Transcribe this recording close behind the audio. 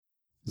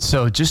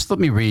So just let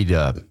me read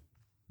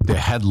the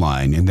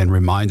headline and then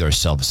remind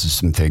ourselves of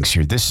some things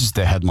here. This is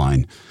the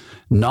headline.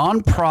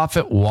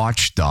 Nonprofit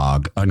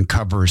watchdog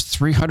uncovers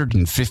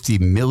 $350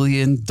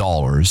 million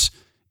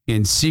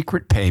in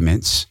secret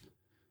payments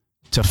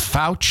to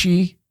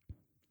Fauci,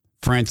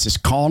 Francis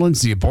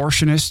Collins, the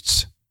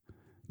abortionist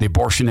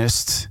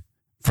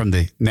from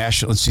the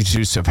National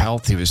Institutes of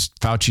Health. He was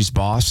Fauci's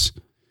boss,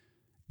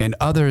 and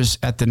others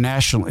at the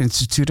National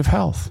Institute of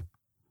Health.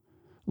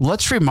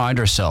 Let's remind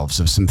ourselves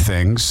of some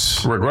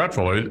things.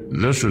 Regretfully,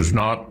 this is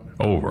not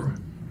over.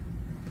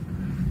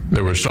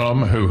 There were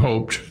some who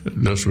hoped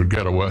this would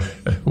get away,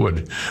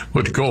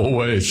 would go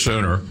away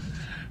sooner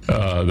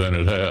than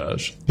it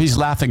has. He's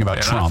laughing about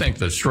and Trump. I think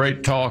the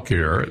straight talk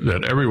here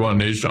that everyone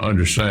needs to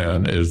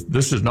understand is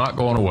this is not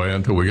going away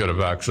until we get a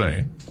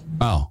vaccine.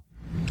 Oh.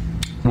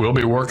 We'll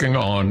be working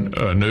on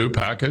a new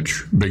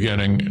package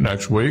beginning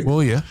next week.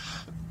 Will you?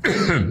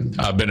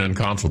 I've been in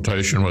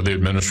consultation with the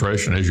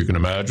administration, as you can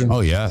imagine. Oh,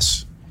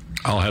 yes.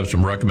 I'll have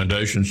some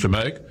recommendations to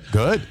make.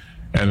 Good.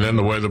 And then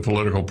the way the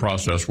political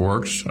process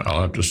works,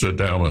 I'll have to sit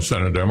down with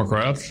Senate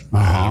Democrats,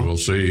 and we'll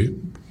see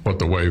what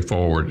the way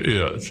forward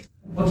is.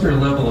 What's your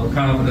level of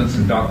confidence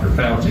in Dr.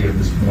 Fauci at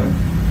this point?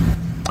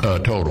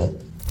 Total.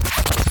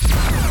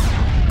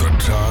 The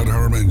Todd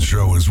Herman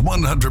Show is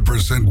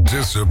 100%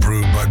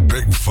 disapproved by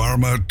big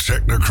pharma,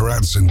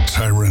 technocrats, and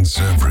tyrants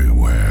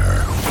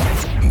everywhere.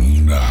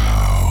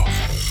 Now,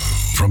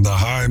 from the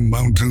high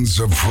mountains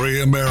of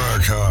free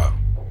America,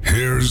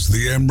 here's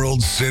the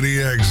Emerald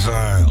City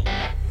exile,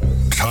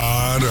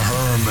 Todd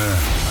Herman.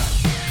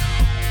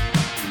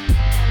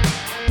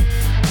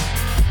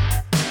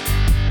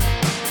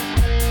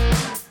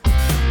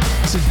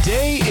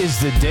 Today is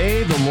the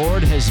day the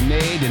Lord has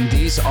made, and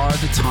these are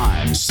the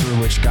times through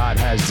which God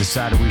has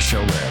decided we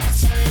shall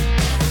live.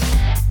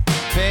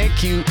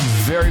 Thank you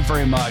very,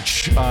 very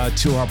much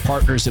to our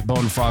partners at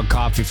Bone Frog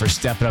Coffee for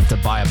stepping up to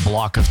buy a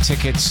block of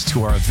tickets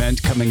to our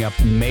event coming up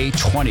May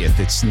 20th.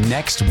 It's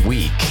next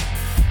week,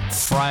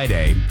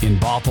 Friday, in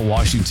Bothell,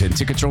 Washington.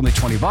 Tickets are only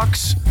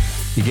 $20.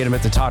 You get them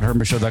at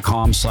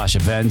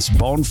thetoddhermanshow.com/events.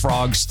 Bone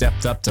Frog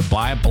stepped up to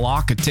buy a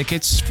block of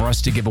tickets for us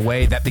to give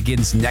away. That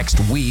begins next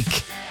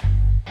week.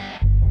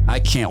 I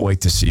can't wait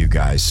to see you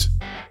guys.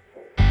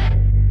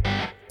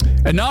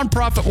 A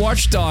nonprofit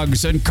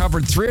watchdog's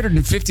uncovered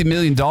 $350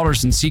 million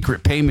in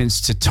secret payments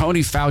to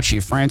Tony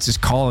Fauci, Francis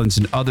Collins,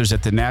 and others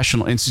at the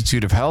National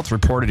Institute of Health,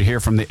 reported here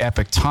from the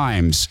Epoch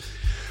Times.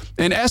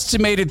 An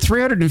estimated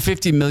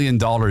 $350 million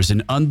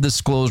in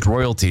undisclosed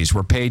royalties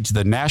were paid to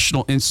the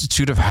National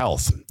Institute of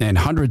Health and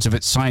hundreds of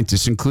its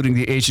scientists, including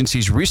the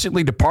agency's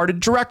recently departed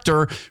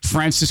director,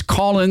 Francis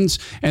Collins,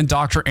 and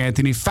Dr.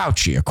 Anthony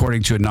Fauci,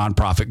 according to a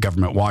nonprofit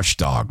government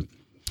watchdog.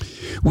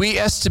 We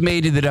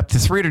estimated that up to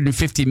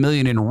 $350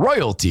 million in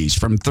royalties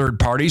from third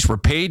parties were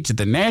paid to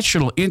the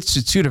National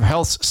Institute of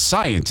Health's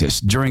scientists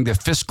during the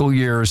fiscal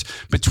years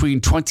between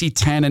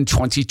 2010 and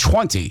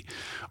 2020.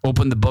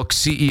 Open the Book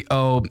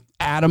CEO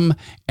Adam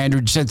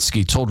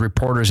Andrzejewski told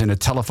reporters in a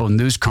telephone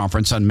news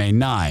conference on May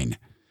 9.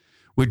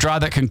 We draw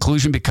that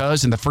conclusion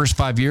because in the first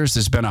 5 years,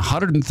 there's been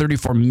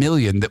 $134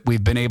 million that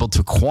we've been able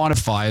to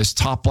quantify as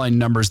top-line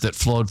numbers that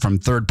flowed from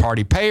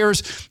third-party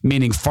payers,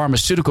 meaning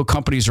pharmaceutical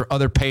companies or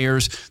other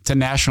payers, to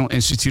National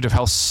Institute of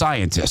Health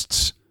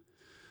scientists.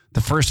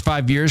 The first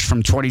 5 years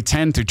from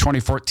 2010 through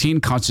 2014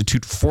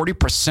 constitute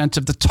 40%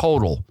 of the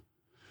total.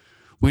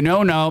 We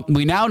now know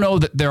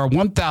that there are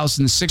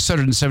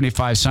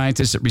 1,675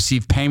 scientists that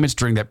received payments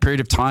during that period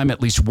of time, at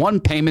least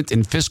one payment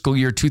in fiscal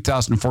year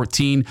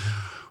 2014,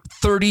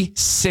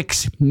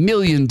 $36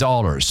 million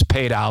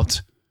paid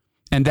out,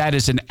 and that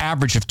is an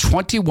average of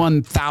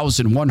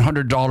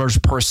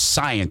 $21,100 per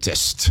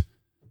scientist.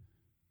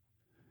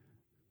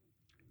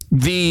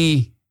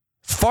 The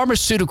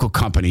pharmaceutical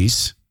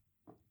companies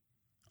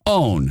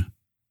own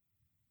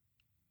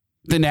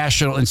the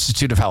National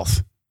Institute of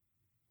Health.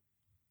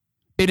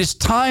 It is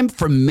time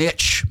for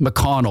Mitch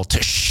McConnell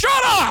to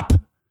shut up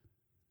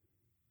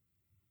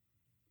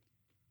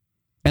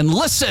and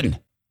listen.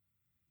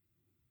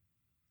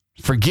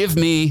 Forgive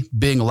me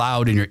being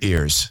loud in your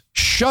ears.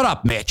 Shut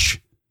up,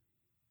 Mitch.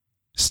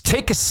 Just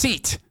take a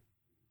seat.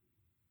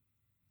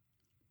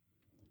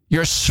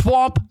 Your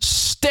swamp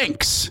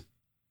stinks.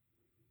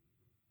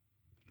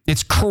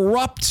 It's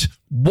corrupt,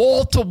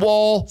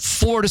 wall-to-wall,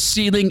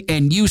 floor-to-ceiling,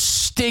 and you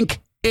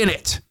stink in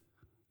it.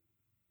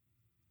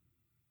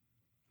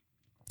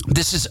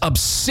 This is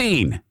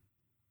obscene.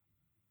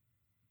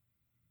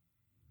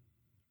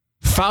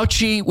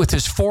 Fauci, with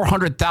his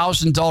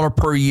 $400,000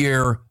 per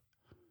year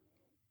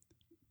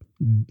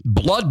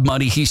blood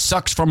money he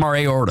sucks from our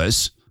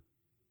aortas,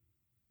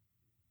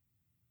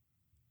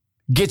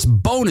 gets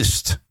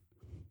bonused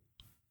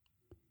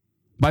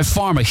by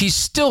pharma. He's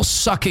still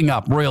sucking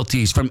up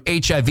royalties from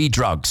HIV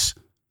drugs,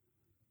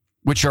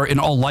 which are in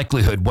all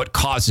likelihood what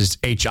causes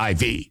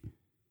HIV.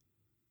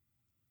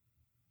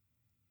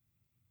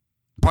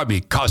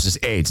 Probably causes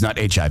AIDS, not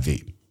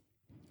HIV.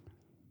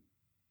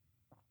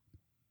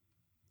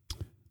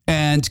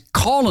 And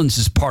Collins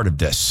is part of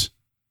this.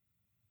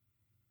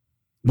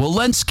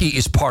 Walensky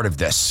is part of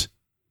this.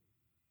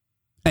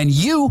 And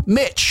you,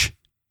 Mitch,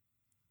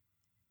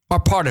 are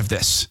part of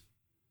this.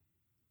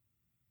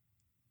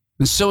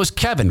 And so is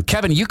Kevin.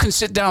 Kevin, you can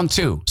sit down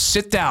too.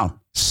 Sit down.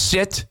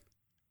 Sit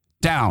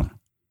down.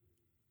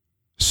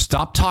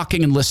 Stop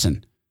talking and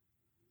listen.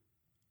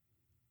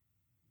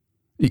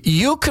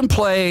 You can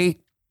play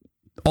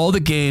all the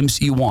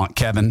games you want,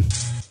 Kevin.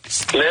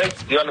 Liz,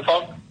 you on the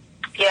phone?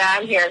 Yeah,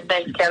 I'm here.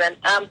 Thanks, Kevin.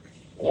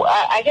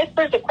 I guess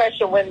there's a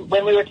question. When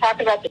we were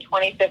talking about the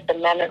 25th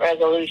Amendment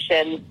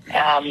resolution,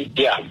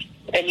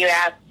 and you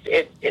asked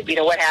if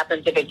what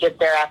happens if it gets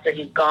there after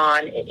he's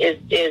gone.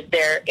 Is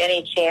there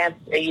any chance?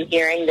 Are you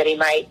hearing that he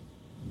might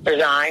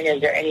resign?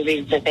 Is there any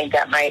reason to think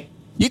that might?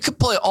 You can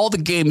play all the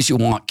games you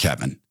want,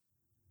 Kevin.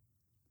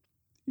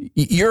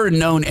 You're a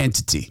known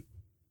entity.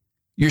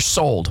 You're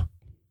sold.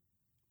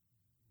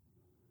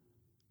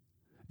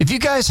 If you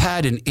guys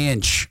had an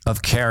inch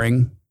of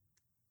caring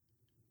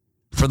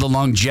for the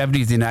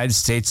longevity of the United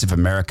States of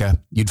America,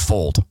 you'd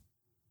fold.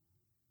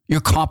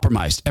 You're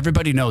compromised.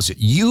 Everybody knows it.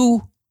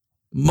 You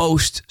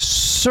most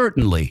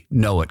certainly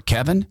know it,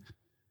 Kevin.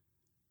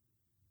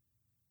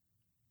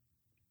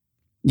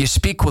 You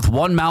speak with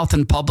one mouth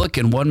in public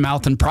and one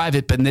mouth in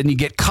private, but then you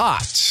get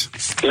caught.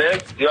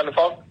 Liz, you on the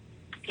phone?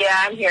 Yeah,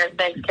 I'm here.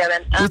 Thanks,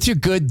 Kevin. With your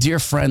good, dear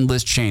friend,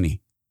 Liz Cheney.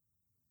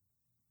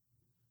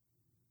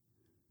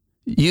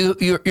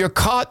 You're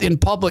caught in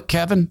public,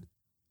 Kevin.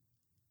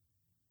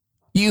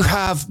 You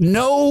have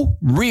no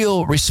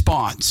real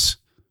response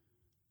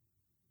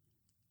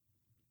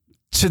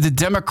to the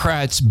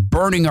Democrats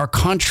burning our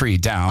country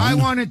down. I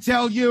want to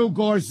tell you,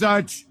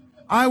 Gorsuch.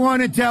 I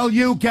want to tell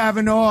you,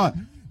 Kavanaugh.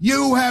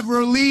 You have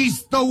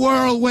released the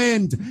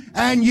whirlwind,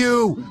 and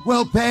you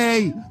will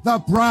pay the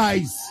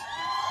price.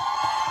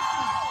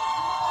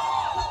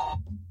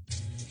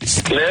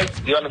 Liz,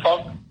 you on the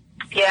phone?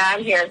 Yeah,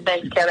 I'm here.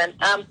 Thanks, Kevin.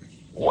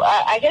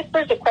 I guess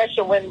there's a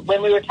question. When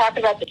we were talking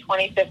about the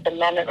 25th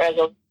Amendment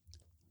resolution.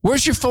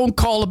 Where's your phone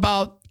call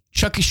about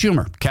Chucky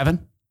Schumer,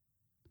 Kevin?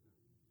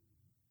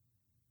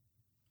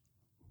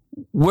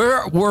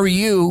 Where were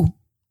you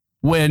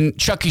when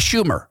Chucky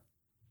Schumer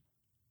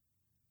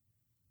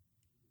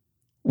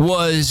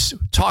was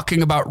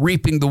talking about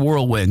reaping the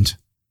whirlwind?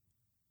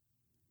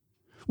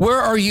 Where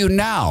are you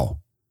now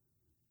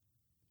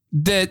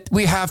that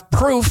we have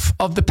proof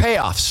of the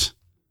payoffs?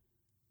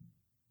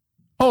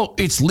 Oh,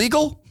 it's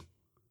legal?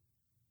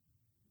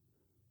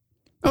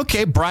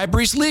 Okay,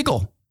 bribery's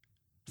legal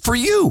for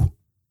you.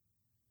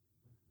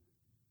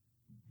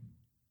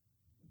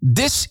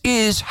 This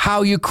is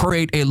how you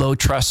create a low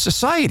trust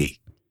society.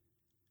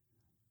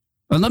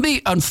 And let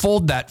me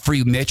unfold that for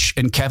you, Mitch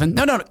and Kevin.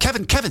 No,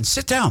 Kevin,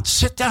 sit down.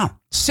 Sit down.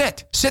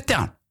 Sit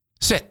down.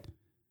 Sit.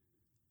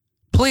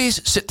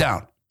 Please sit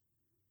down.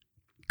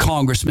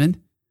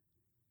 Congressman,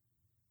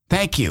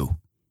 thank you.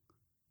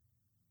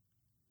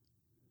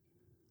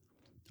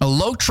 A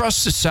low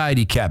trust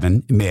society,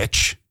 Kevin,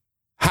 Mitch,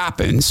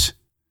 happens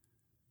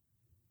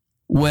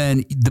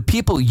when the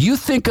people you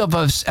think of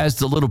us as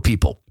the little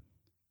people.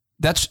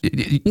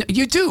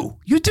 You do.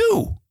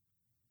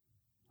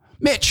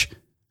 Mitch,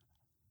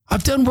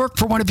 I've done work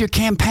for one of your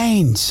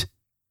campaigns.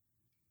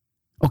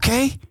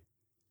 Okay?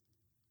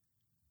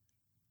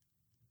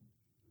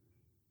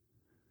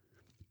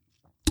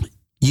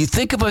 You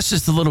think of us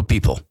as the little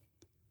people.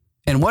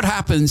 And what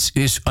happens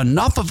is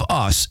enough of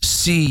us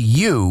see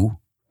you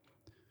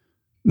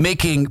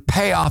making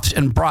payoffs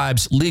and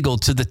bribes legal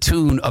to the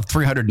tune of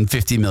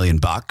 $350 million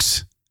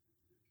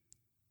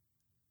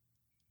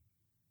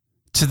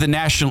to the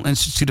National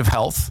Institute of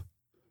Health,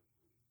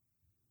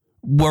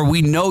 where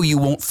we know you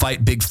won't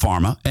fight Big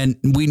Pharma, and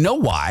we know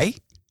why.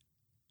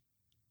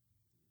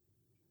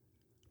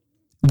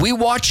 We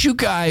watch you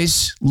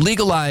guys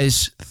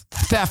legalize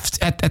theft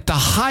at the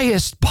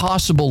highest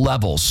possible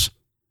levels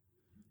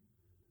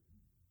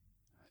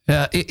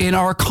in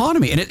our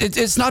economy. And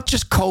it's not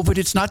just COVID.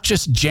 It's not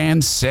just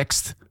Jan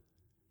 6th.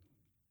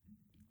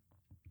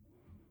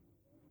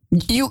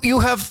 You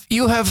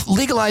have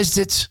legalized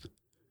it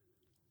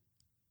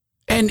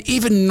and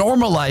even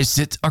normalized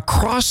it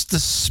across the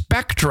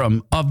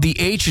spectrum of the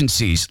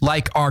agencies,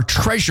 like our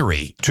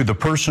Treasury. To the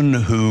person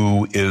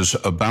who is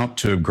about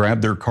to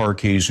grab their car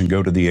keys and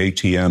go to the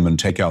ATM and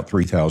take out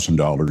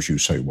 $3,000, you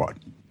say what?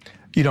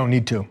 You don't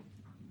need to.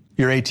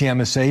 Your ATM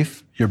is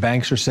safe. Your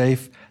banks are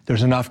safe.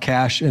 There's enough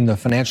cash in the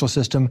financial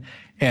system,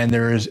 and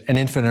there is an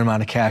infinite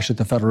amount of cash at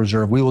the Federal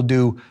Reserve. We will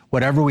do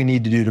whatever we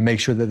need to do to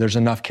make sure that there's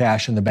enough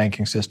cash in the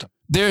banking system.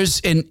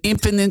 There's an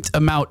infinite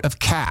amount of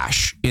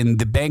cash in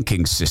the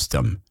banking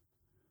system.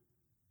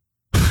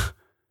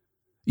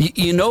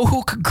 You know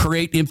who can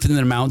create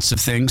infinite amounts of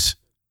things?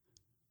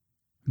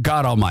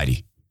 God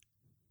Almighty.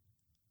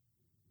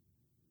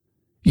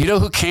 You know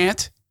who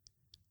can't?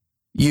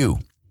 You.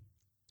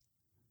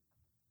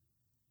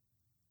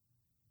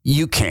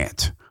 You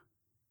can't.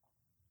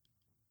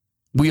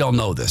 We all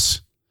know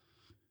this.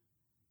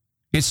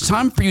 It's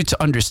time for you to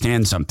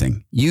understand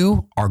something.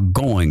 You are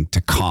going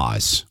to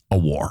cause a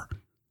war.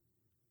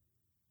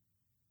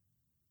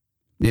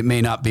 It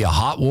may not be a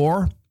hot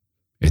war.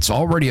 It's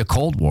already a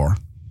cold war.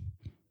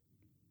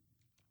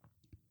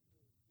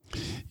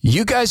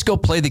 You guys go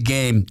play the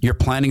game you're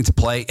planning to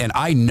play, and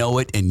I know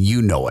it and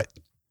you know it.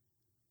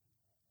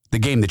 The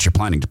game that you're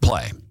planning to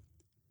play.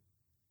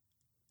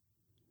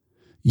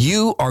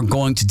 You are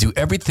going to do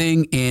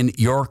everything in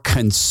your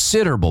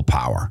considerable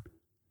power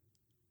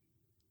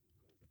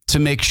to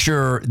make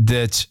sure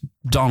that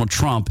Donald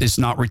Trump is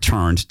not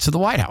returned to the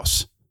White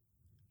House.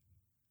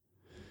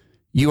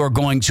 You are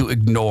going to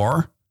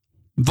ignore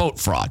vote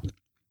fraud.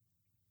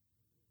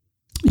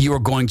 You are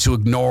going to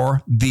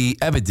ignore the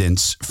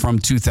evidence from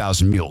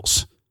 2,000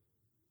 Mules.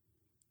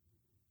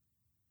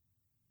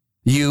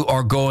 You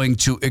are going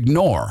to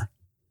ignore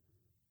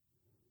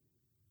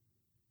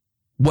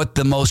what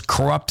the most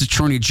corrupt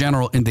attorney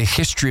general in the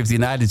history of the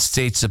United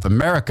States of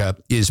America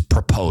is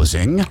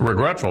proposing.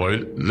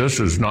 Regretfully, this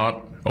is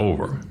not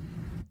over.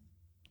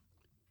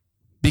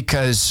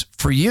 Because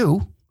for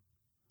you,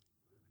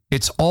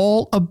 it's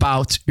all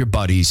about your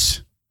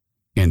buddies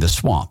in the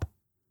swamp,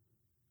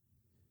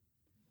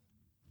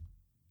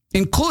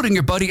 including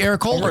your buddy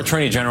Eric Holder. Former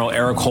Attorney General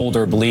Eric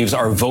Holder believes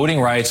our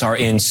voting rights are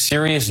in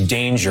serious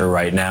danger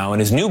right now. And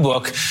his new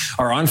book,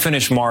 Our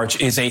Unfinished March,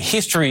 is a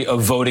history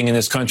of voting in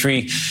this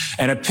country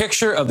and a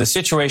picture of the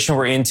situation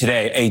we're in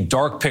today, a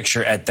dark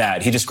picture at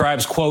that. He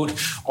describes, quote,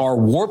 our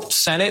warped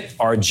Senate,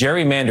 our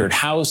gerrymandered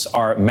House,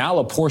 our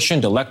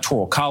malapportioned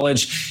Electoral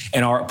College,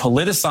 and our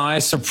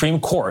politicized Supreme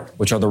Court,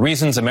 which are the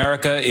reasons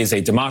America is a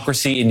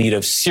democracy in need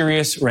of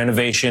serious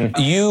renovation.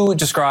 You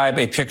describe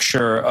a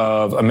picture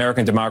of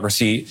American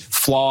democracy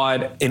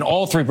flawed in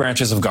all three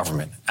branches of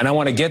government. And I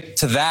want to get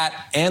to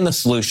that and the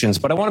solutions,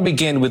 but I want to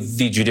begin with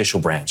the judicial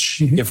branch.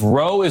 Mm-hmm. If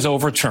Roe is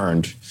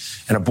overturned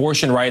and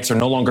abortion rights are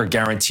no longer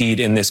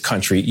guaranteed in this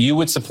country, you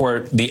would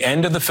support the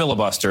end of the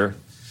filibuster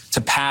to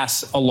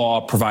pass a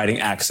law providing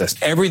access.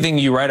 Everything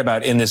you write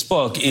about in this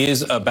book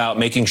is about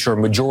making sure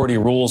majority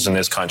rules in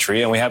this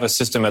country. And we have a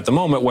system at the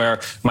moment where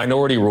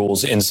minority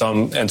rules in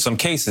some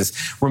cases.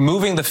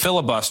 Removing the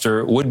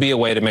filibuster would be a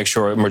way to make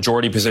sure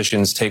majority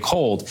positions take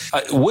hold.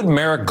 Would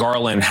Merrick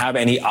Garland have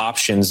any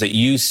options that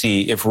you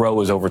see if Roe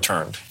is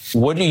overturned?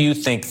 What do you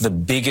think the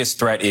biggest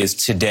threat is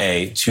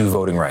today to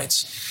voting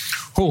rights?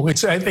 Oh, I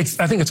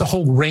think it's a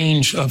whole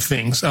range of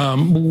things.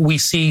 We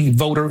see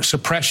voter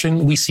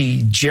suppression. We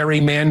see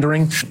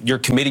gerrymandering. You're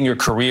committing your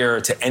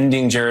career to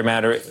ending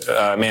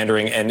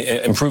gerrymandering and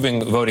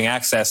improving voting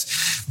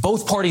access.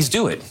 Both parties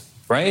do it,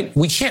 right?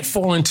 We can't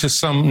fall into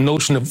some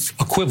notion of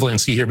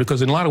equivalency here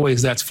because in a lot of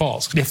ways that's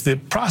false. If the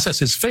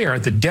process is fair,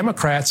 the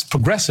Democrats,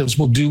 progressives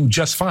will do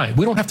just fine.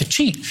 We don't have to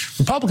cheat.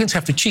 Republicans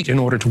have to cheat in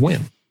order to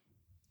win.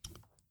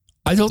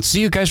 I don't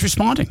see you guys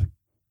responding.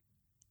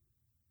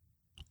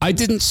 I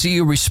didn't see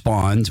you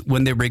respond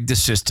when they rigged the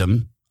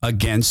system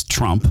against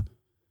Trump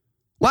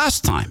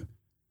last time.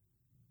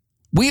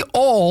 We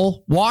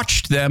all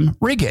watched them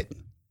rig it.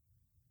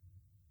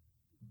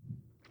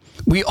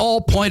 We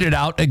all pointed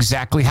out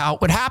exactly how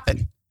it would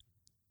happen.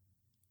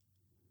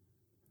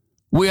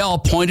 We all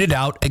pointed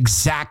out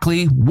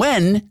exactly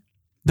when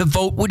the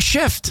vote would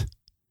shift.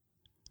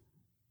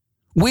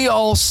 We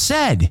all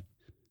said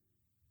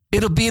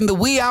it'll be in the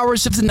wee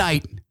hours of the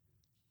night.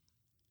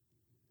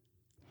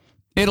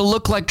 It'll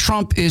look like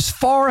Trump is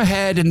far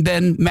ahead and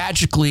then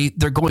magically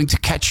they're going to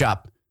catch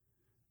up.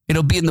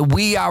 It'll be in the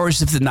wee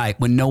hours of the night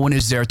when no one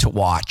is there to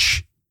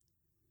watch.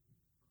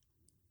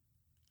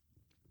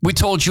 We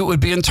told you it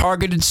would be in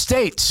targeted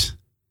states.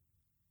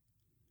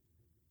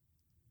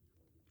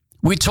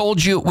 We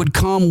told you it would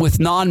come with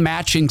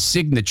non-matching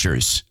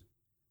signatures.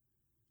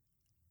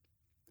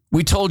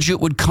 We told you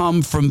it would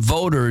come from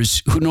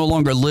voters who no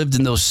longer lived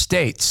in those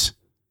states.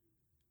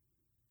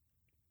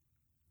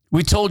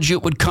 We told you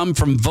it would come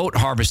from vote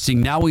harvesting.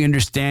 Now we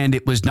understand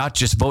it was not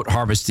just vote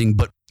harvesting,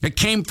 but it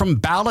came from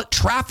ballot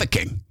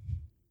trafficking.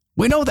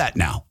 We know that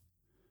now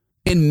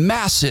in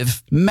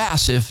massive,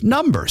 massive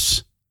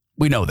numbers.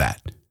 We know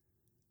that.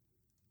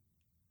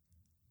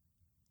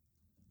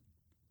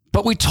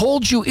 But we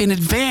told you in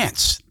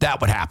advance that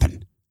would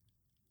happen.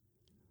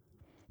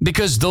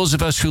 Because those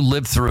of us who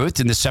lived through it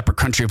in the separate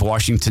country of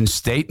Washington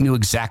state knew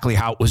exactly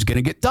how it was going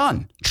to get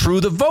done. True,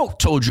 the vote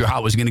told you how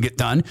it was going to get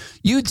done.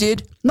 You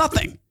did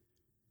nothing.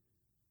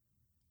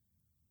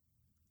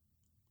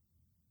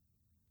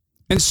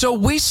 And so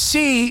we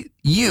see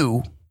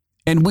you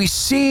and we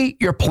see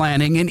your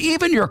planning, and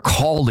even your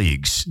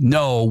colleagues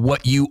know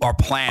what you are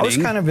planning. I was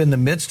kind of in the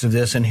midst of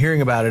this and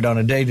hearing about it on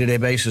a day-to-day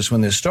basis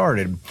when this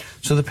started.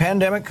 So the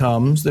pandemic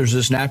comes, there's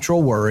this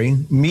natural worry.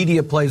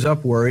 Media plays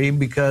up worry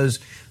because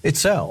it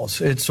sells.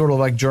 It's sort of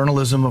like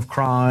journalism of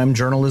crime,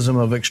 journalism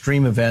of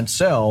extreme events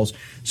sells.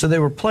 So they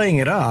were playing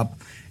it up.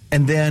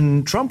 And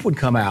then Trump would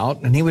come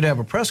out and he would have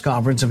a press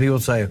conference and people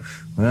would say,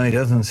 well, he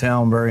doesn't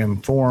sound very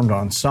informed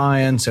on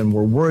science and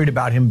we're worried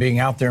about him being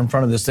out there in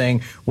front of this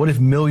thing. What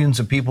if millions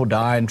of people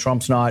die and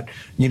Trump's not,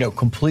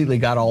 completely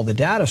got all the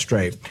data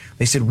straight?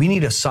 They said, we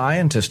need a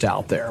scientist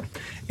out there.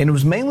 And it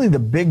was mainly the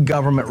big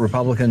government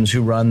Republicans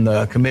who run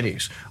the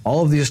committees.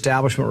 All of the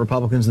establishment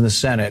Republicans in the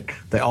Senate,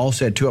 they all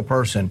said to a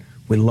person,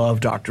 we love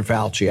Dr.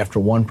 Fauci after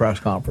one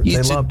press conference.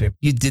 They loved him.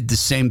 You did the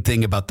same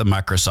thing about the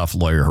Microsoft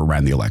lawyer who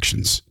ran the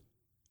elections.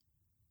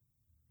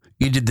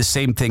 You did the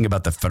same thing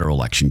about the Federal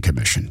Election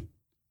Commission.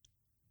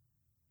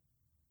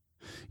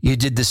 You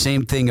did the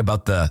same thing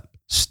about the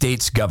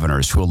states'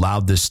 governors who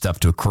allowed this stuff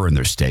to occur in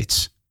their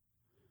states.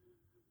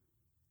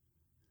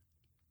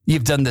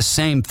 You've done the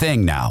same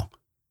thing now.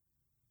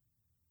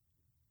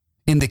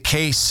 In the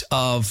case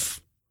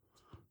of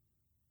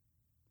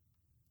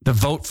the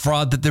vote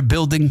fraud that they're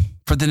building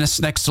for the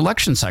next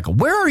election cycle.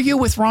 Where are you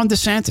with Ron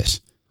DeSantis?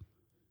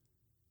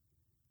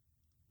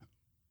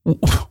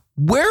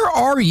 Where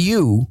are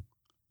you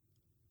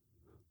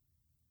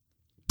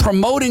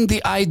promoting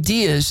the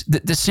ideas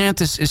that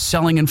DeSantis is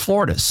selling in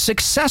Florida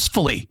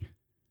successfully?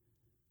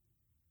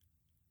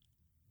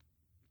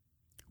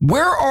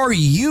 Where are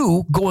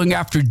you going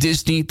after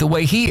Disney the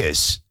way he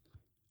is?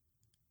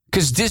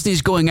 Because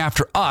Disney's going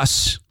after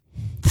us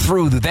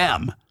through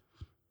them.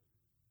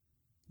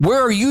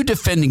 Where are you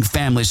defending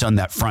families on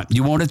that front?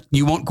 You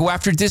won't go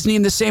after Disney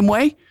in the same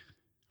way?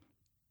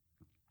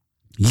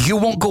 You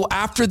won't go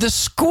after the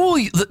school,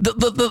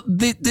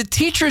 the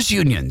teachers'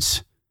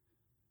 unions.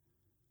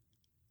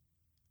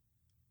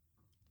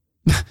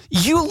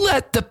 You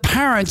let the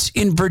parents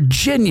in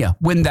Virginia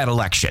win that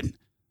election.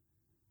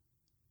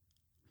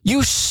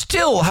 You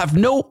still have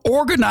no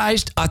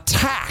organized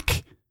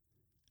attack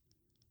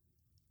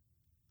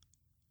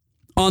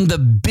on the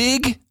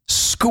big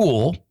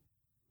school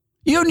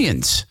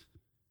unions.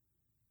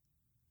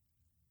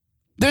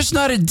 There's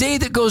not a day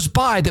that goes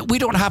by that we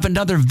don't have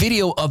another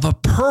video of a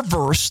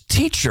perverse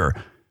teacher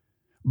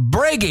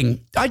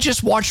bragging. I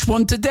just watched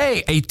one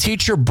today, a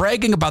teacher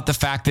bragging about the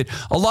fact that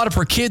a lot of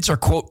her kids are,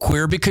 quote,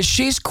 queer because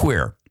she's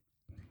queer.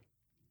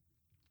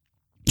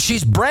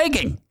 She's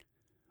bragging.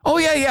 Oh,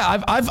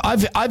 yeah.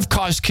 I've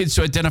caused kids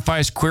to identify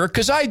as queer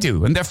because I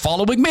do, and they're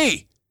following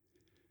me.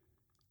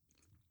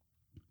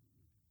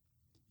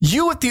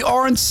 You at the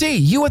RNC,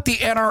 you at the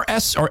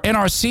NRS or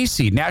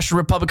NRCC, National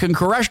Republican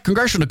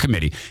Congressional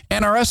Committee,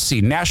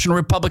 NRSC, National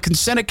Republican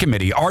Senate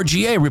Committee,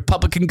 RGA,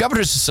 Republican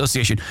Governors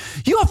Association.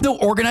 You have no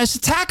organized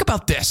attack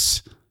about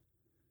this.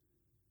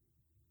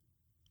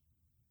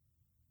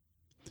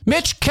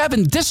 Mitch,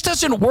 Kevin, this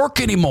doesn't work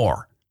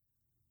anymore.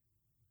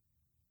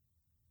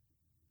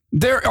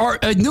 There are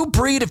a new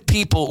breed of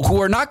people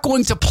who are not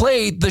going to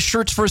play the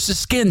shirts versus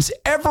skins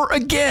ever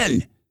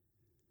again.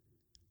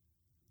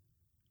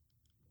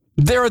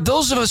 There are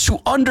those of us who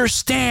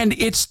understand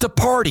it's the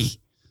party.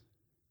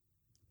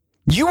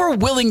 You are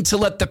willing to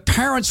let the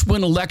parents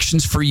win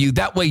elections for you.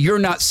 That way you're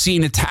not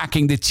seen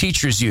attacking the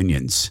teachers'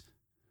 unions.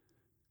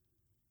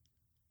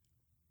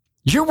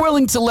 You're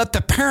willing to let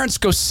the parents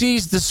go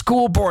seize the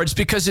school boards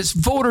because it's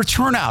voter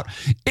turnout.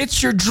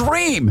 It's your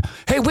dream.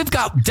 Hey, we've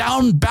got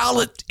down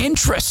ballot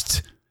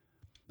interest.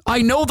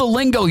 I know the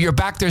lingo. You're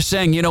back there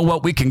saying, you know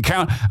what, we can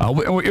count.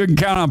 We can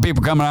count on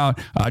people coming out,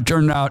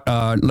 turning out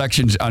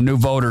elections, new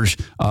voters,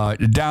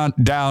 down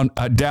ballot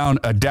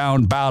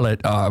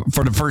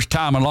for the first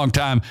time in a long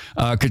time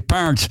because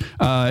parents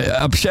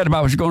upset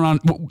about what's going on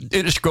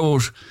in the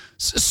schools.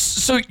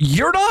 So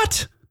you're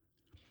not?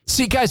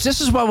 See, guys,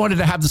 this is why I wanted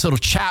to have this little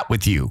chat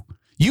with you.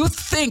 You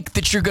think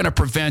that you're going to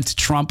prevent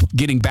Trump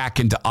getting back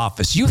into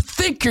office. You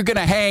think you're going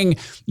to hang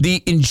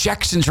the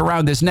injections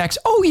around his neck.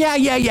 Oh, yeah.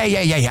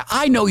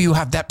 I know you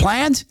have that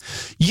planned.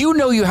 You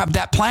know you have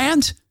that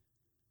planned.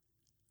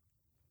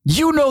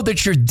 You know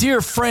that your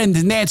dear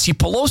friend Nancy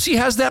Pelosi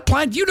has that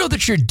planned. You know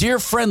that your dear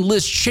friend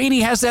Liz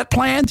Cheney has that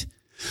planned.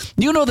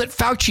 You know that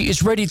Fauci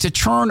is ready to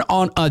turn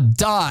on a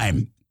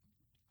dime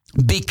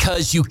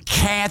because you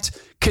can't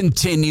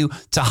continue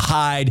to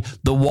hide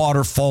the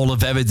waterfall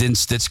of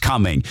evidence that's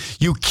coming.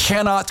 You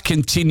cannot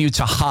continue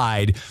to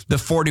hide the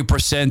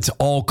 40%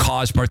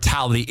 all-cause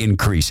mortality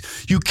increase.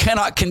 You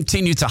cannot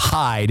continue to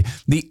hide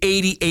the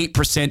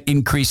 88%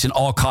 increase in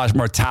all-cause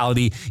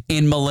mortality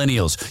in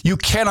millennials. You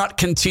cannot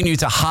continue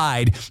to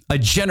hide a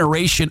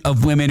generation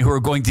of women who are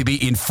going to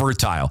be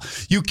infertile.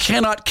 You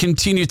cannot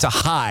continue to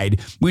hide,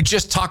 we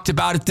just talked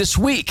about it this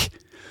week,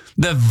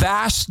 the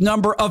vast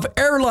number of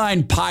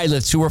airline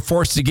pilots who were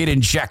forced to get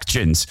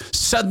injections.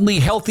 Suddenly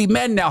healthy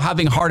men now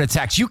having heart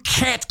attacks. You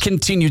can't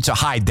continue to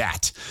hide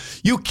that.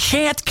 You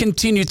can't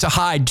continue to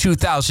hide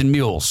 2,000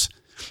 mules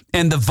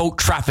and the vote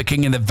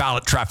trafficking and the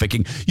ballot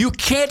trafficking. You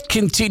can't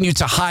continue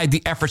to hide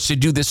the efforts to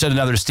do this in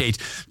other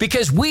states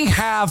because we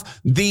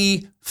have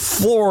the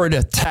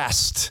Florida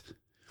test.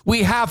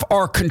 We have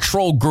our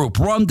control group.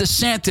 Ron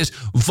DeSantis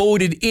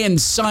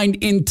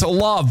signed into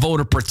law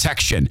voter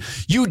protection.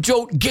 You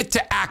don't get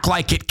to act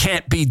like it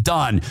can't be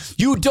done.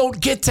 You don't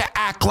get to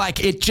act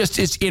like it just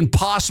is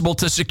impossible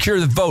to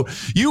secure the vote.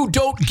 You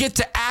don't get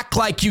to act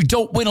like you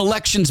don't win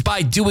elections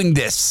by doing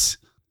this.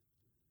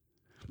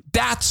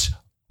 That's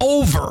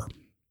over.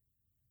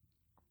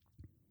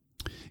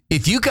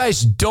 If you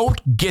guys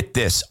don't get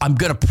this, I'm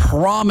going to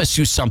promise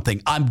you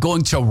something. I'm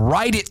going to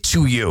write it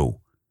to you.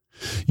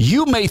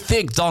 You may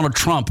think Donald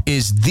Trump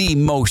is the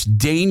most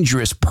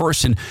dangerous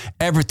person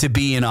ever to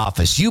be in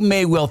office. You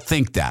may well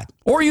think that,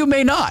 or you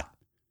may not.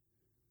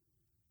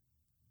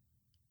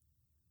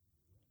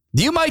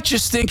 You might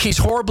just think he's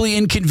horribly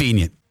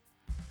inconvenient.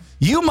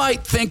 You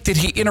might think that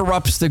he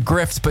interrupts the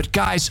grift, but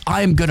guys,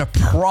 I am going to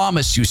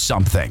promise you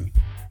something.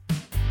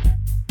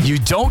 You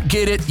don't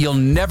get it. You'll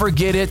never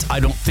get it. I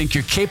don't think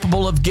you're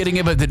capable of getting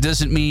it, but that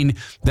doesn't mean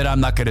that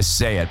I'm not going to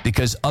say it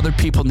because other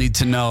people need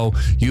to know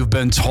you've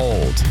been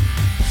told.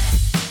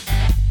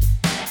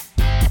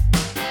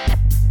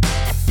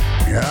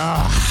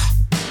 Yeah.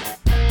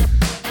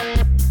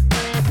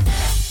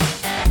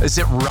 Is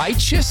it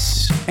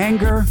righteous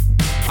anger?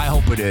 I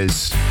hope it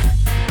is.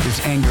 Because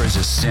anger is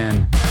a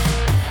sin.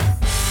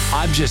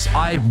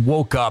 I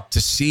woke up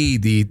to see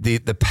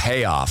the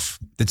payoff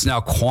that's now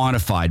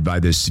quantified by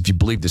this, if you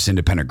believe this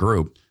independent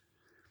group.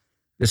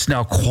 It's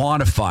now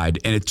quantified,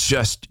 and it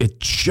just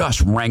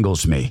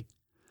wrangles me.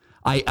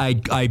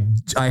 I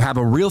have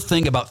a real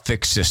thing about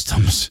fixed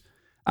systems.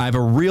 I have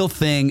a real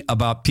thing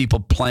about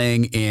people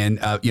playing in,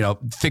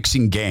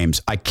 fixing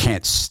games. I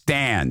can't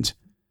stand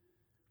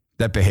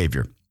that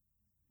behavior.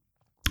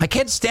 I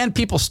can't stand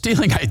people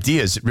stealing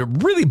ideas. It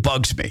really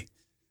bugs me.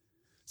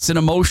 It's an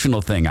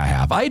emotional thing I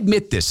have. I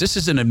admit this. This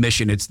is an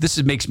admission.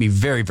 This makes me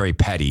very, very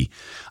petty.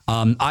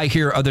 I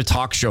hear other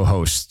talk show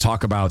hosts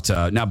talk about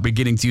now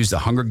beginning to use the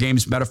Hunger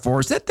Games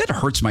metaphors. That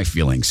hurts my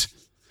feelings.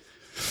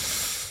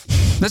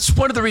 That's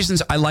one of the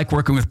reasons I like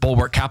working with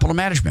Bulwark Capital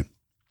Management.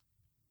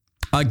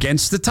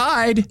 Against the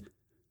tide.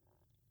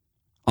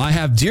 I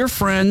have dear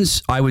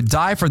friends. I would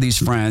die for these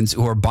friends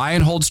who are buy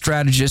and hold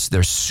strategists.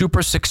 They're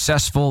super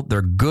successful.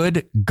 They're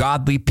good,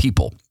 godly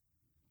people.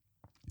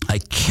 I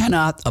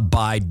cannot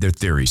abide their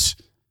theories.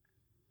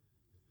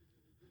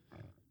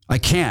 I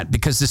can't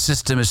because the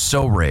system is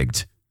so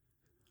rigged.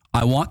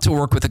 I want to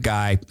work with a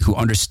guy who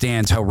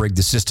understands how rigged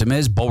the system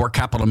is. Bulwark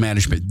Capital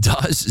Management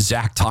does.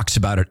 Zach talks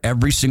about it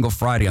every single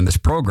Friday on this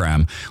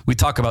program. We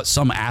talk about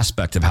some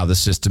aspect of how the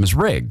system is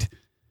rigged.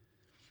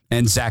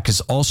 And Zach is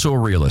also a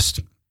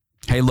realist.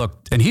 Hey,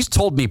 look, and he's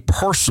told me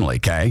personally,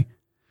 okay,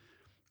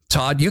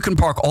 Todd, you can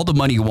park all the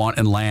money you want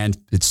in land.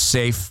 It's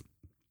safe.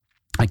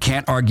 I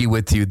can't argue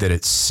with you that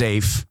it's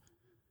safe,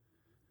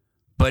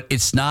 but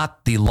it's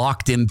not the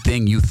locked in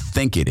thing you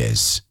think it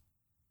is.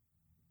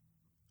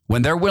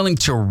 When they're willing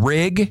to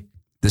rig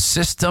the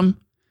system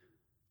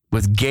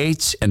with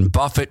Gates and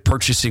Buffett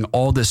purchasing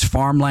all this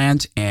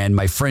farmland, and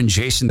my friend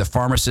Jason, the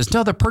farmer, says,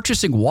 no, they're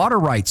purchasing water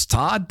rights,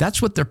 Todd.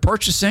 That's what they're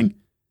purchasing.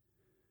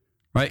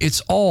 Right?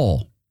 It's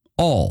all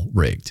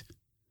rigged.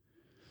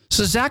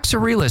 So Zach's a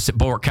realist at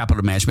Bulwark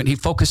Capital Management. He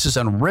focuses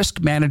on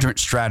risk management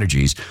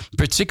strategies,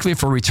 particularly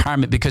for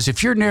retirement, because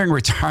if you're nearing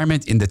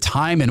retirement in the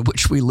time in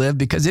which we live,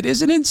 because it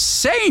is an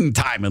insane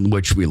time in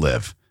which we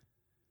live,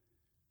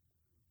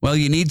 well,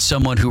 you need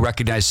someone who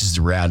recognizes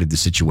the reality of the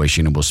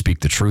situation and will speak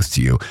the truth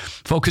to you.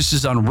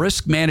 Focuses on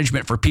risk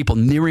management for people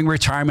nearing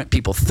retirement,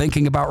 people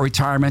thinking about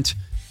retirement.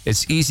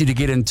 It's easy to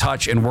get in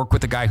touch and work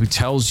with a guy who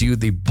tells you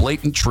the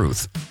blatant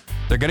truth.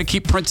 They're going to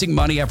keep printing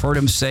money. I've heard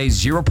him say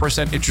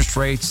 0% interest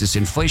rates, this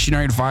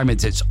inflationary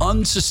environment. It's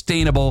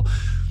unsustainable.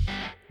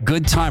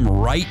 Good time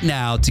right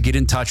now to get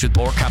in touch with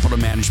Bulwark Capital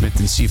Management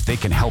and see if they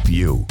can help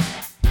you.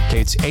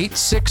 Okay, it's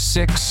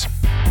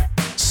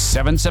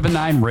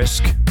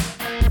 866-779-RISK.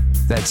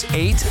 That's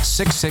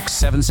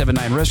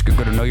 866-779-RISK. Or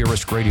go to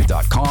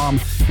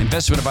knowyourriskradio.com.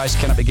 Investment advice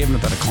cannot be given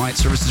without a client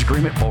services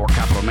agreement. Bulwark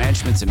Capital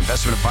Management's an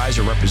investment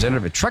advisor,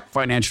 representative of Trek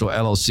Financial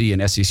LLC,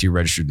 and SEC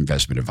registered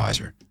investment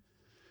advisor.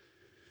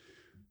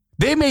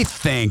 They may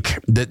think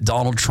that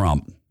Donald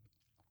Trump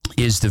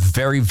is the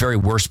very, very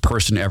worst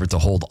person ever to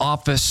hold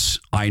office.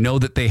 I know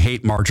that they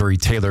hate Marjorie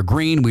Taylor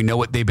Greene. We know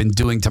what they've been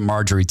doing to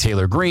Marjorie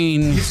Taylor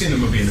Greene. You've seen the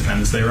movie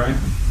Independence Day, right?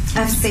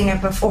 I've seen it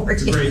before.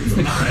 It's a great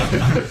movie,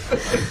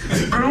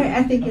 right?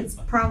 I think it's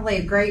probably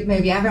a great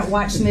movie. I haven't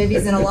watched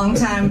movies in a long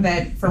time,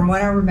 but from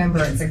what I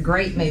remember, it's a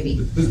great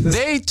movie.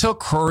 They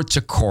took her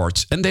to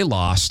court and they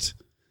lost.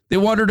 They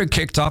wanted her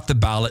kicked off the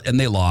ballot and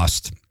they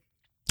lost.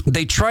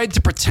 They tried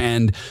to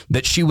pretend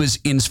that she was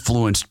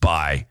influenced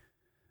by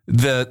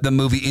the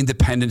movie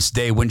Independence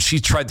Day when she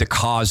tried to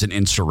cause an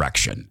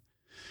insurrection.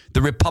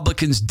 The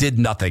Republicans did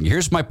nothing.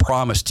 Here's my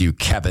promise to you,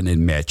 Kevin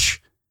and Mitch.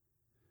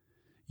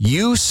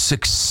 You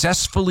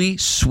successfully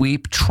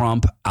sweep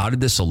Trump out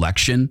of this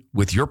election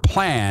with your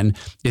plan.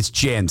 It's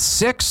Jan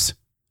 6th.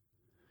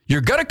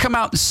 You're going to come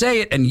out and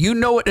say it, and you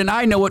know it, and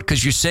I know it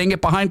because you're saying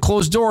it behind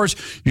closed doors.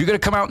 You're going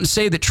to come out and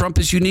say that Trump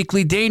is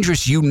uniquely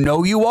dangerous. You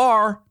know you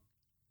are.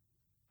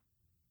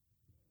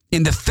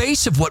 In the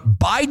face of what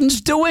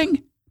Biden's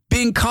doing,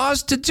 being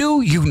caused to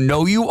do, you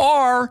know you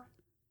are.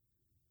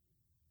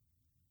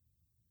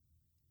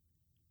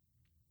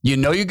 You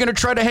know you're going to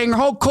try to hang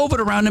whole COVID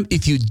around him.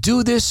 If you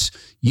do this,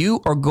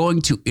 you are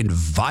going to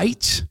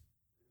invite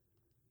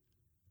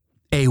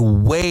a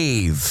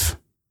wave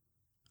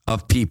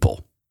of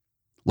people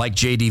like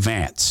J.D.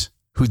 Vance,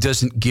 who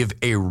doesn't give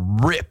a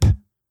rip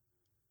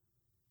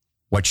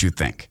what you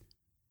think.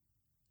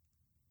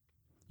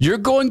 You're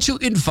going to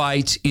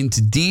invite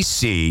into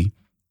D.C.,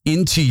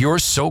 into your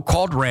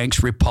so-called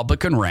ranks,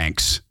 Republican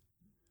ranks,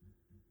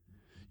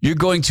 you're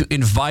going to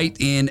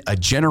invite in a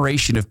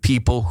generation of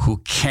people who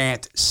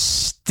can't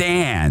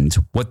stand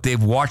what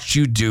they've watched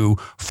you do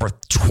for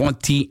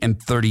 20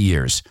 and 30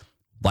 years.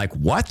 Like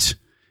what?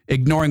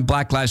 Ignoring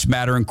Black Lives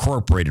Matter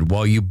Incorporated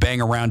while you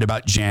bang around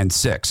about Jan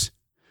 6.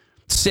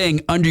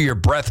 Saying under your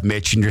breath,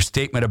 Mitch, in your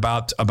statement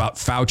about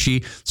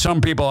Fauci,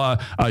 some people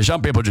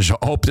just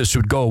hope this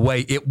would go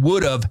away. It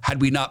would have had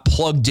we not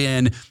plugged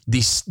in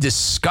these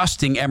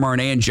disgusting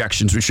mRNA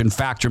injections, which in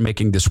fact are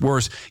making this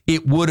worse.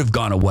 It would have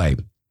gone away.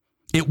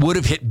 It would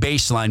have hit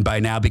baseline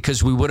by now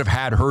because we would have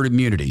had herd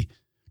immunity.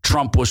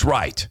 Trump was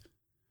right.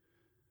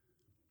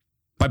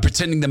 By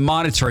pretending the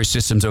monetary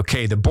system's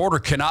okay, the border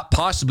cannot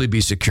possibly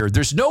be secured.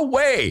 There's no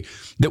way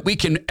that we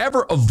can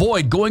ever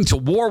avoid going to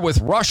war with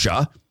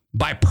Russia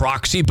by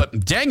proxy,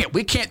 but dang it,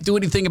 we can't do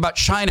anything about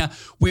China.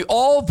 We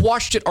all have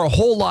watched it our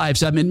whole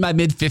lives. I'm in my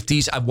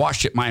mid-50s. I've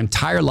watched it my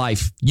entire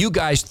life. You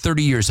guys,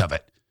 30 years of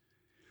it.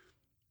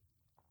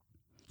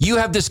 You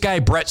have this guy,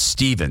 Brett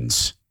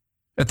Stevens,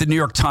 at the New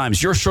York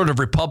Times. You're sort of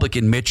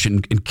Republican, Mitch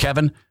and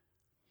Kevin.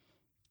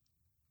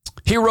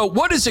 He wrote,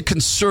 "What is a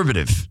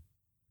conservative?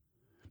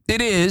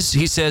 It is,"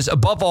 he says,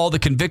 "above all, the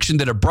conviction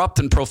that abrupt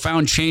and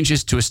profound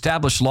changes to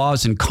established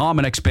laws and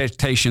common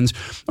expectations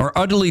are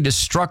utterly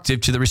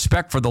destructive to the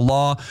respect for the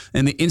law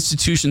and the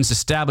institutions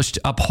established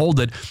to uphold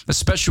it,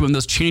 especially when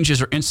those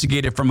changes are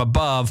instigated from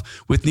above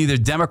with neither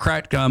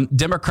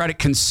democratic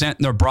consent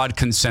nor broad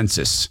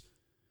consensus."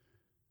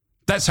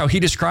 That's how he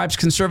describes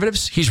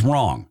conservatives. He's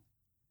wrong.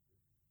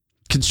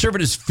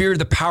 Conservatives fear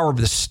the power of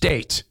the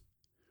state.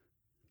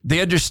 They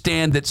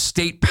understand that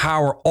state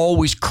power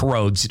always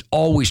corrodes. It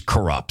always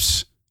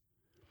corrupts.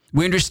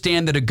 We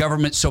understand that a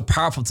government so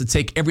powerful to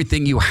take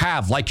everything you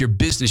have, like your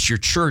business, your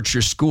church,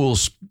 your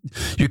schools,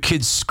 your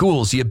kids'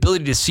 schools, the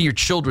ability to see your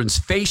children's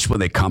face when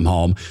they come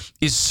home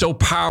is so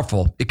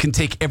powerful. It can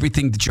take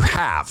everything that you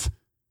have.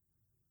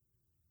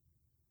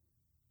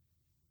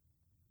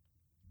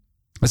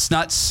 That's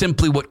not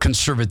simply what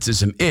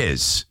conservatism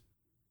is.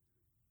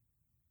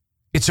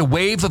 It's a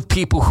wave of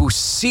people who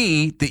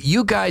see that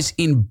you guys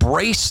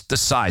embrace the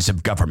size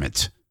of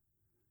government.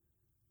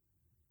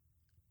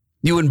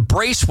 You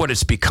embrace what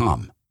it's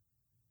become.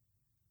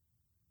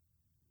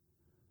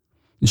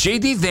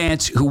 J.D.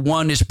 Vance, who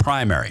won his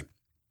primary,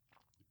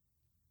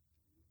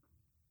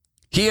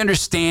 he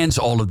understands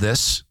all of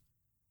this.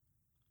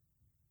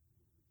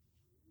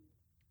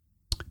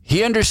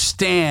 He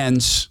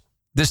understands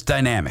this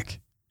dynamic.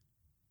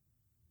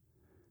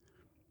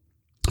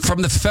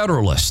 From the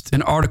Federalist,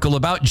 an article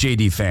about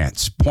J.D.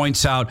 Vance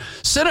points out,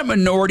 Senate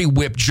Minority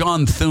Whip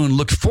John Thune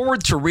looked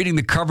forward to reading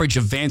the coverage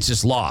of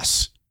Vance's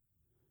loss.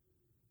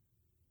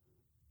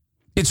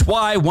 It's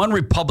why one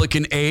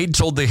Republican aide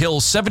told The Hill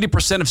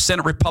 70% of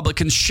Senate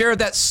Republicans share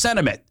that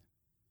sentiment.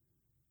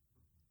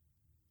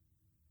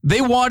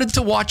 They wanted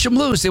to watch him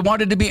lose. They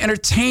wanted to be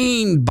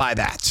entertained by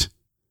that.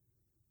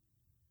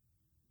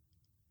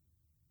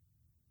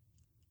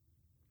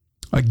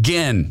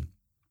 Again,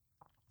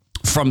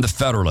 from the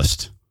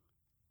Federalist.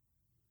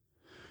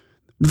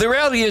 The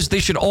reality is they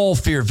should all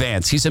fear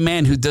Vance. He's a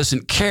man who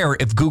doesn't care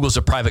if Google's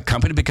a private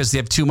company because they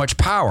have too much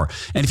power.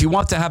 And if you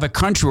want to have a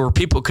country where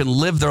people can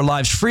live their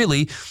lives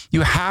freely, you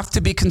have to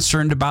be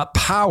concerned about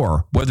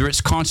power, whether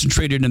it's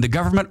concentrated in the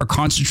government or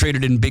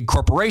concentrated in big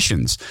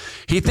corporations.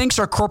 He thinks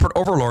our corporate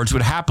overlords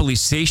would happily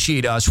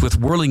satiate us with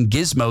whirling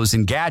gizmos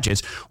and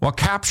gadgets while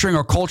capturing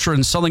our culture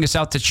and selling us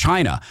out to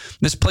China.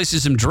 This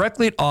places him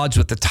directly at odds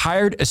with the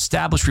tired,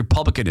 established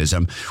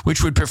republicanism,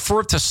 which would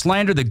prefer to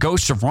slander the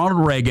ghosts of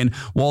Ronald Reagan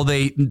while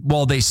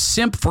they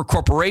simp for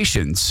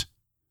corporations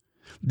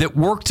that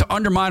work to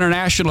undermine our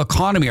national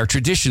economy, our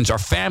traditions, our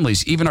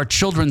families, even our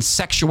children's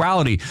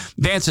sexuality.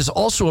 Vance is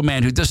also a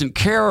man who doesn't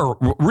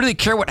really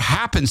care what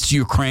happens to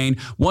Ukraine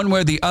one way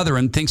or the other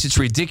and thinks it's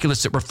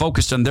ridiculous that we're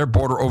focused on their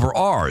border over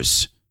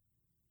ours.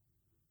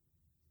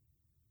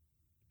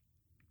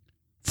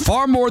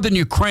 Far more than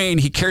Ukraine,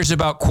 he cares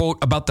about,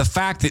 quote, about the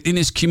fact that in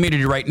his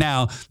community right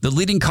now, the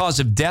leading cause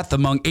of death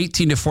among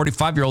 18 to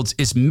 45-year-olds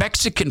is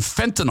Mexican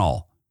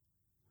fentanyl.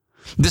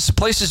 This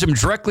places him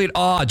directly at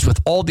odds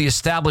with all the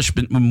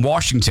establishment in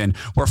Washington,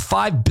 where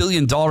 $5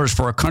 billion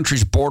for a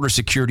country's border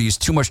security is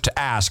too much to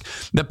ask,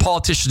 that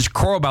politicians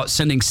crow about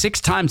sending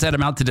 6 times that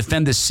amount to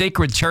defend the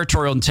sacred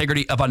territorial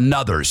integrity of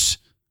another's.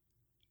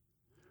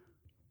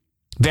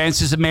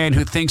 Vance is a man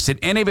who thinks that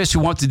any of us who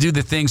want to do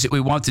the things that we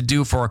want to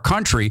do for our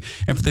country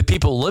and for the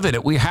people who live in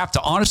it, we have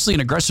to honestly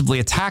and aggressively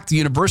attack the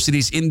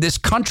universities in this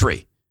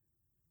country.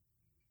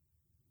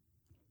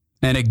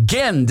 And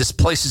again, this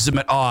places him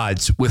at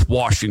odds with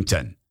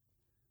Washington.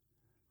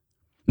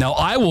 Now,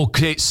 I will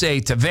say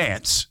to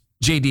Vance,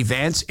 J.D.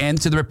 Vance,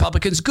 and to the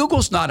Republicans,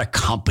 Google's not a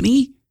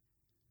company.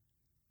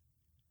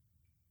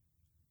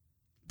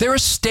 They're a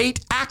state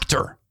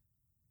actor.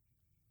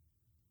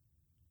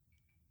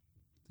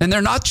 And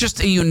they're not just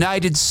a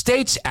United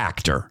States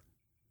actor.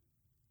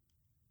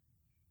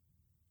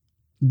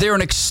 They're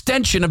an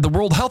extension of the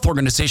World Health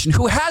Organization,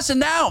 who has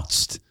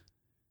announced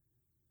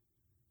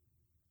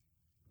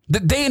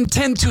that they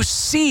intend to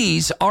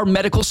seize our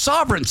medical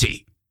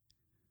sovereignty.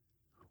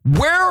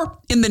 Where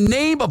in the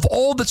name of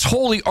all that's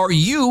holy are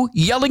you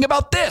yelling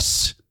about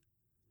this?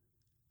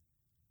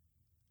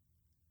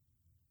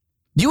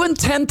 You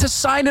intend to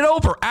sign it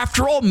over.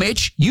 After all,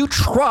 Mitch, you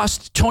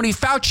trust Tony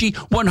Fauci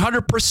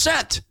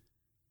 100%.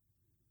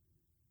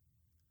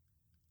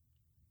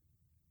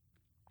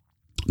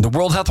 The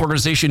World Health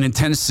Organization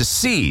intends to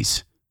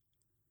seize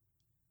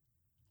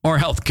our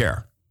health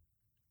care.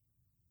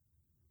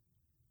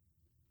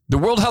 The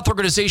World Health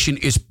Organization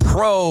is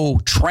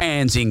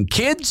pro-transing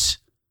kids.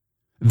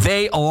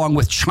 They, along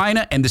with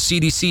China and the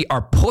CDC,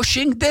 are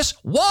pushing this.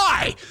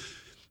 Why?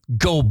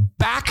 Go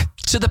back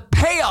to the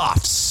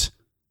payoffs.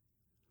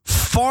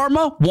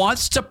 Pharma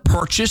wants to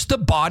purchase the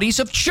bodies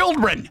of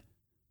children.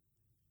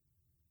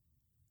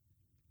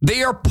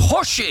 They are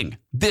pushing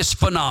this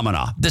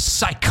phenomena, this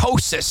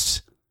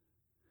psychosis.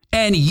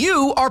 And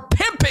you are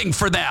pimping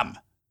for them.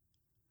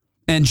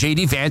 And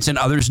J.D. Vance and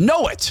others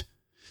know it.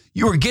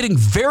 You are getting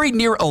very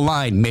near a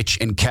line, Mitch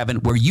and Kevin,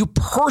 where you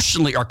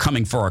personally are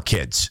coming for our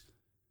kids.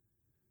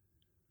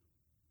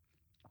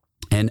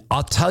 And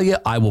I'll tell you,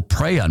 I will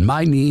pray on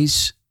my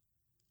knees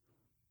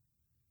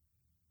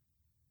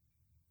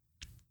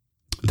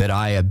that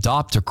I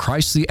adopt a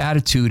Christly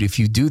attitude if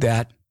you do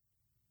that.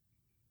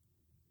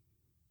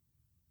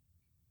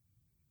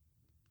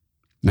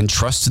 And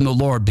trust in the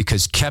Lord,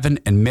 because Kevin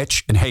and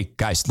Mitch, and hey,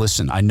 guys,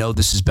 listen, I know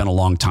this has been a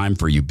long time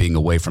for you being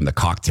away from the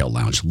cocktail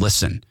lounge.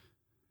 Listen.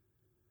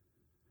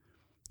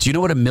 Do you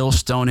know what a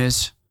millstone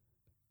is?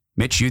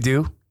 Mitch, you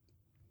do?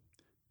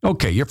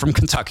 Okay, you're from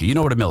Kentucky. You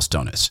know what a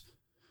millstone is.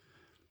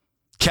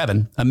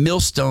 Kevin, a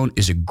millstone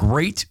is a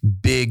great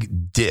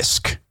big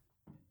disc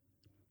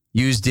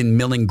used in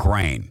milling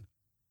grain.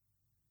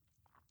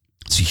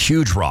 It's a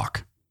huge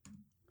rock.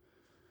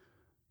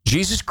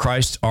 Jesus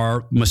Christ,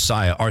 our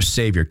Messiah, our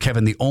Savior,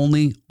 Kevin, the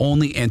only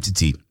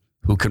entity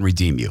who can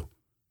redeem you.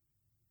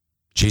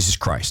 Jesus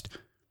Christ.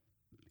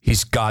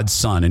 He's God's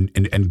son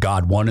and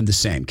God one and the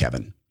same,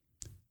 Kevin.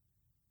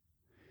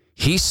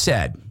 He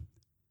said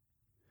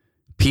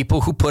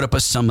people who put up a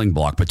stumbling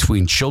block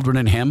between children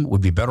and him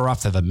would be better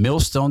off to have a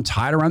millstone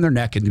tied around their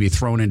neck and to be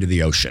thrown into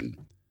the ocean.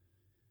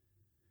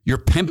 You're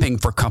pimping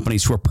for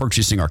companies who are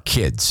purchasing our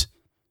kids.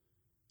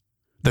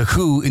 The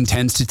WHO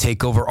intends to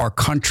take over our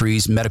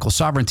country's medical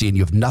sovereignty, and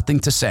you have nothing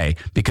to say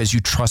because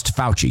you trust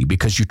Fauci,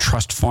 because you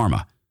trust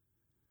pharma.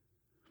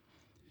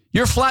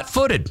 You're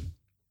flat-footed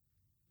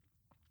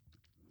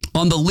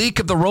on the leak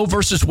of the Roe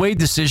versus Wade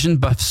decision,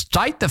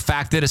 despite the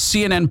fact that a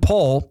CNN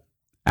poll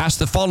asked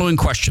the following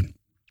question.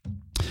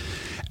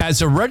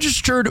 As a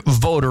registered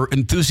voter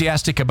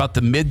enthusiastic about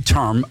the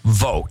midterm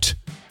vote,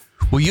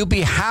 will you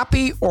be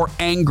happy or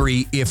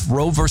angry if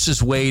Roe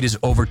versus Wade is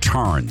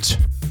overturned?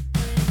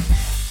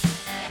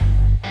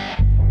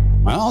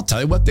 Well, I'll tell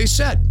you what they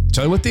said.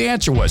 Tell you what the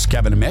answer was,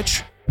 Kevin and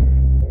Mitch.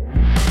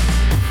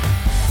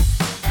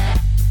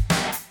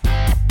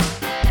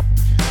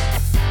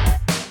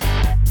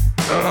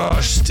 I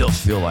still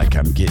feel like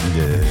I'm getting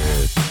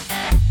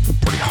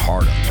pretty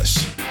hard on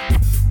this.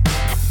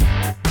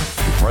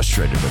 I'm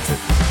frustrated with it.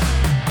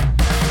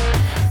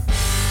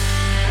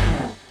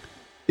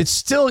 It's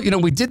still,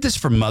 we did this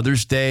for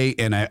Mother's Day,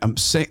 and I'm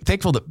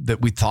thankful that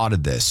we thought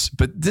of this.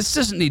 But this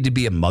doesn't need to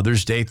be a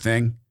Mother's Day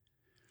thing.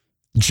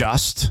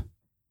 Just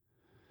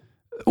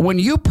when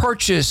you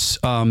purchase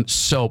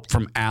soap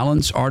from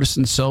Allen's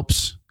Artisan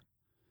Soaps,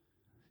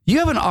 you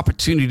have an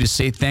opportunity to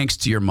say thanks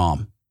to your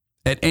mom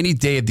at any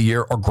day of the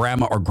year, or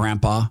grandma or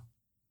grandpa.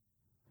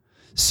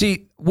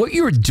 See, what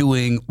you're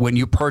doing when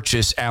you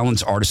purchase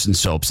Allen's Artisan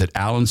Soaps at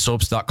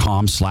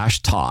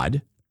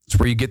allensoaps.com/Todd, it's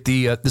where you get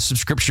the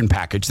subscription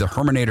package, the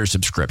Herminator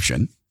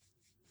subscription.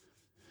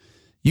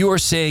 You are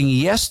saying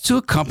yes to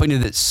a company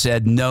that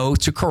said no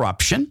to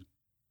corruption.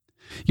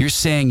 You're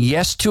saying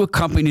yes to a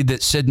company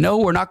that said, no,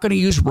 we're not going to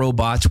use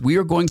robots. We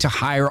are going to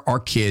hire our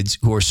kids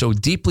who are so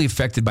deeply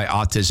affected by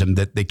autism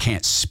that they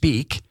can't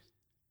speak,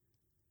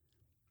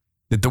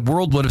 that the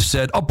world would have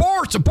said,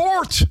 abort,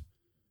 abort.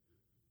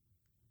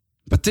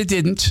 But they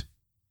didn't.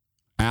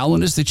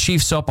 Allen is the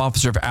chief soap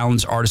officer of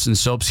Allen's Artisan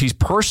Soaps. He's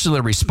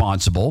personally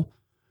responsible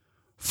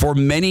for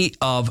many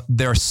of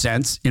their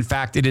scents. In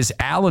fact, it is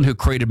Allen who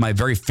created my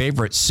very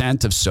favorite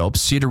scent of soap,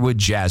 Cedarwood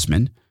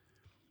Jasmine.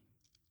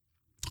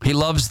 He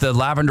loves the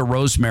lavender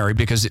rosemary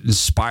because it's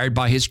inspired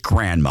by his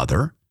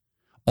grandmother.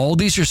 All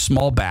these are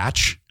small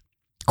batch.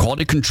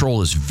 Quality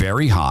control is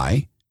very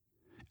high.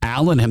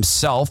 Allen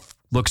himself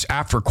looks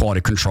after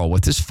quality control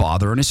with his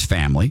father and his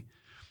family.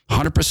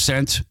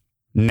 100%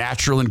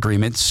 natural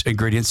ingredients.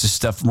 This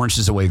stuff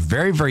rinses away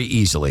very, very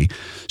easily.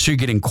 So you're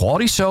getting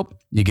quality soap.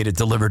 You get it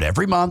delivered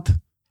every month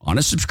on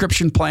a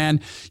subscription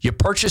plan. You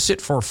purchase it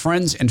for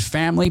friends and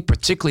family,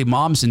 particularly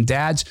moms and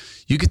dads.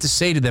 You get to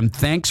say to them,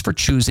 thanks for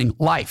choosing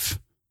life.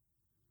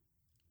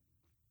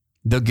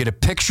 They'll get a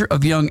picture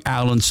of young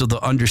Allen so they'll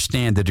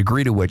understand the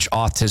degree to which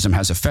autism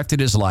has affected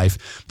his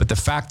life. But the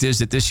fact is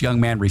that this young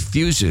man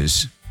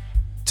refuses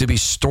to be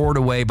stored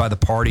away by the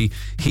party.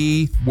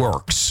 He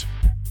works.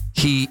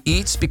 He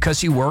eats because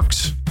he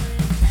works.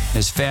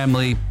 His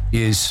family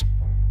is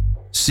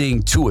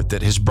seeing to it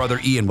that his brother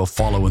Ian will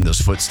follow in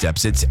those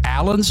footsteps. It's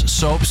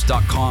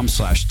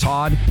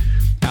allenssoaps.com/Todd.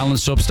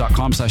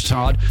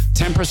 allenssoaps.com/Todd.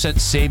 10%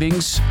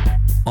 savings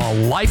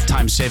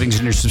lifetime savings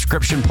in your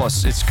subscription.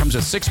 Plus, it comes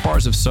with 6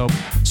 bars of soap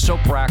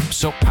rack,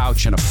 soap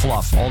pouch, and a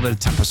fluff. All at a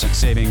 10%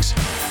 savings.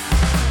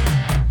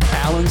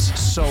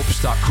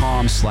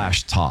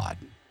 Allen'sSoaps.com/Todd.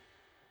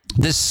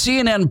 This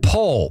CNN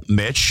poll,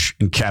 Mitch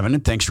and Kevin,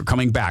 and thanks for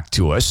coming back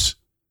to us,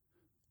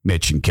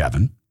 Mitch and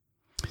Kevin.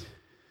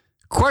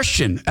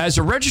 Question, as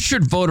a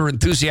registered voter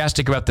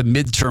enthusiastic about the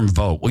midterm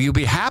vote, will you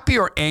be happy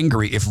or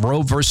angry if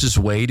Roe versus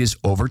Wade is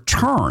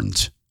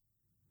overturned?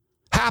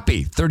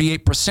 Happy,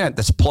 38%.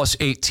 That's plus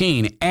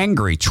 18.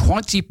 Angry,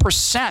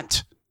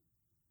 20%.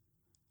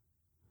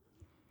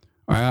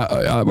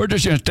 We're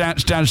just going to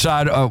stand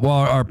aside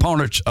while our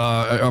opponents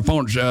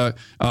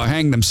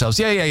hang themselves.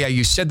 Yeah.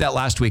 You said that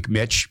last week,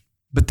 Mitch.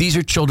 But these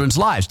are children's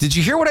lives. Did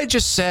you hear what I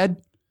just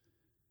said?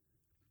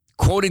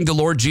 Quoting the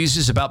Lord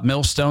Jesus about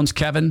millstones,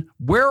 Kevin.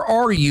 Where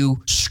are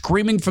you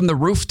screaming from the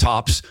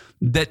rooftops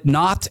that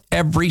not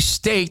every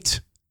state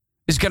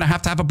is going to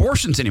have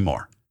abortions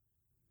anymore?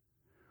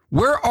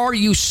 Where are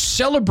you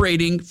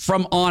celebrating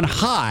from on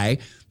high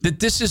that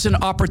this is an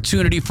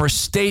opportunity for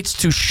states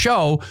to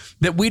show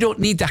that we don't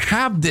need to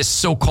have this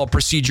so-called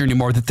procedure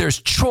anymore, that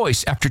there's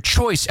choice after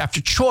choice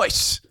after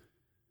choice?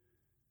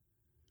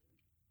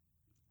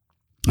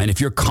 And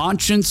if your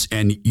conscience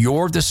and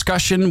your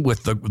discussion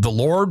with the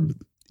Lord,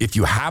 if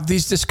you have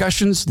these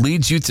discussions,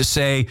 leads you to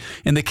say,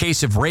 in the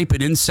case of rape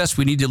and incest,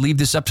 we need to leave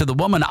this up to the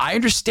woman, I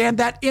understand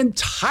that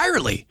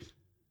entirely.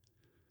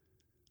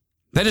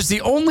 That is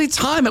the only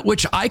time at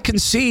which I can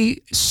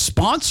see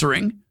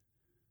sponsoring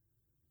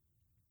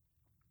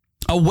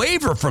a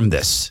waiver from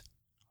this.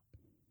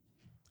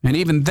 And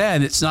even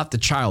then, it's not the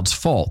child's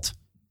fault.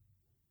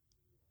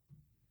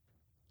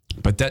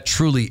 But that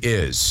truly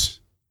is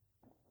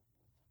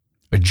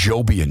a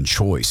Jobian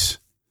choice.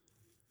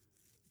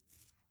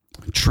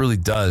 It truly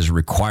does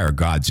require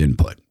God's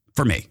input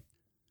for me.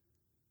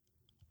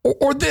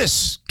 Or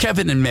this,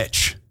 Kevin and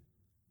Mitch.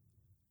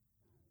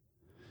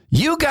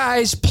 You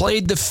guys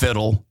played the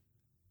fiddle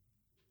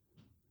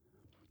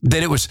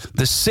that it was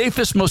the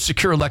safest, most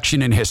secure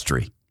election in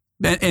history.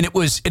 And it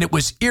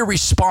was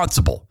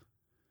irresponsible.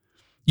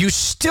 You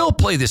still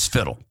play this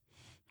fiddle.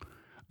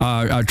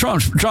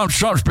 Trump's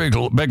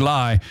big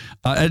lie.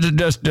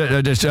 Just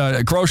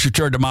grocery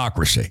to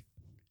democracy.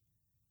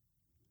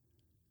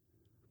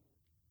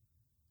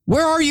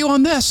 Where are you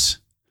on this?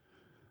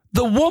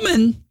 The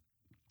woman.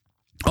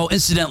 Oh,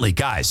 incidentally,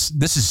 guys,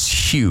 this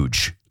is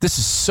huge. This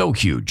is so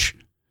huge.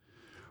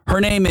 Her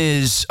name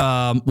is,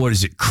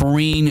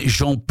 Karine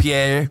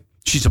Jean-Pierre.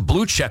 She's a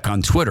blue check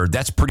on Twitter.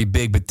 That's pretty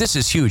big, but this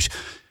is huge.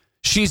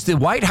 She's the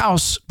White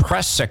House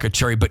press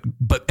secretary, but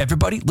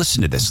everybody,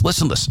 listen to this.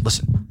 Listen.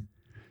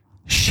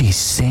 She's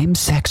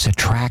same-sex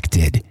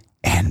attracted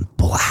and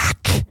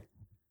black.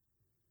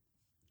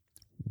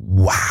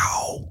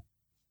 Wow.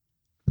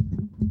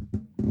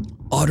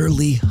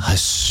 Utterly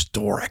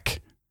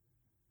historic.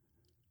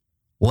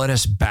 Let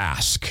us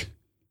bask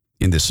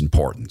in this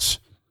importance.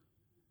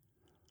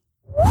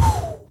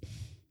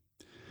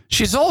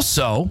 She's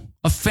also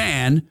a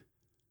fan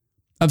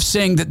of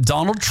saying that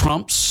Donald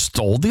Trump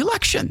stole the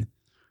election.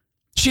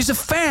 She's a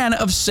fan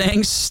of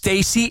saying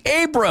Stacey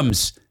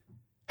Abrams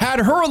had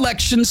her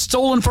election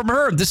stolen from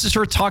her. This is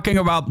her talking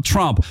about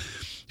Trump.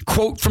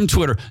 Quote from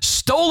Twitter,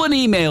 stolen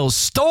emails,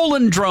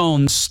 stolen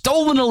drones,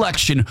 stolen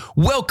election.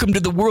 Welcome to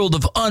the world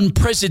of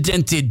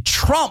unprecedented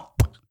Trump.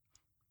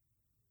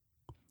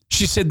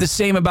 She said the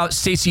same about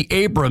Stacey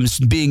Abrams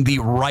being the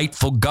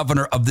rightful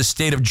governor of the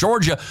state of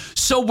Georgia.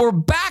 So we're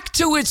back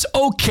to it's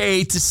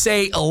okay to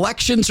say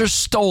elections are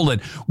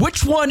stolen.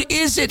 Which one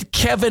is it,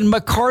 Kevin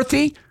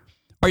McCarthy?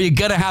 Are you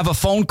going to have a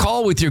phone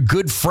call with your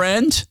good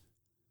friend?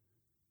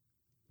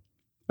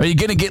 Are you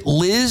going to get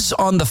Liz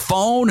on the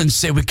phone and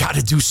say, we got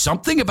to do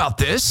something about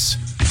this?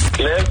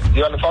 Liz,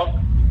 you on the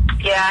phone?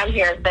 Yeah, I'm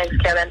here. Thanks,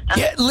 Kevin.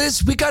 Yeah,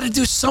 Liz, we got to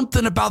do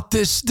something about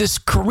this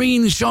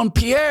Karine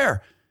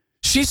Jean-Pierre.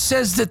 She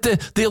says that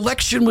the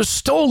election was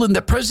stolen,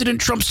 that President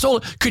Trump stole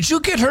it. Could you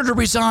get her to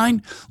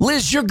resign?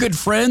 Liz, you're good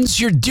friends.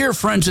 You're dear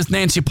friends with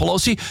Nancy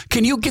Pelosi.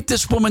 Can you get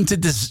this woman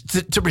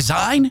to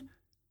resign?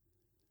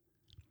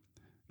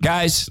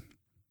 Guys,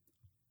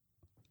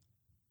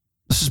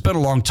 this has been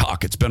a long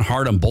talk. It's been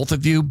hard on both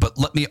of you, but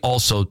let me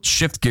also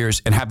shift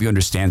gears and have you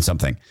understand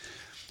something.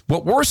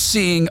 What we're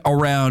seeing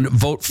around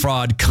vote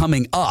fraud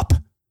coming up,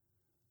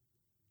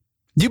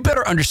 you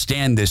better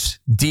understand this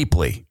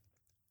deeply.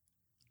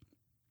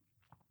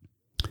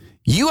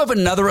 You have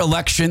another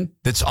election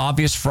that's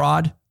obvious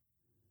fraud.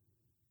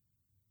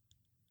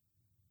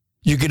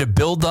 You're going to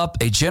build up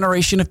a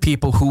generation of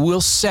people who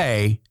will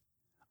say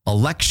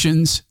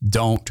elections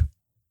don't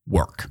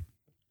work.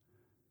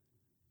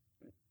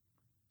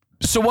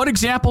 So what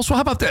examples? Well,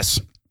 how about this?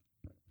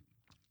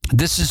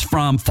 This is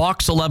from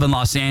Fox 11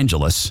 Los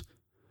Angeles.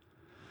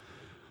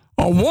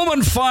 A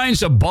woman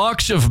finds a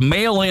box of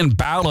mail-in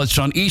ballots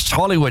on East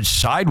Hollywood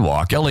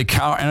sidewalk. LA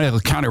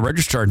County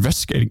Registrar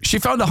investigating. She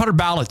found 104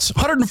 ballots.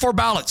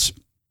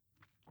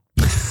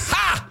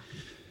 Ha!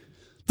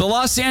 The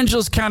Los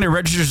Angeles County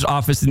Registrar's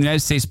Office and the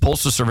United States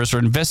Postal Service are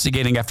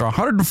investigating after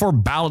 104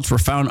 ballots were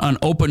found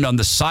unopened on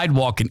the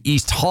sidewalk in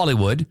East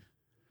Hollywood.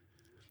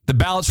 The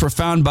ballots were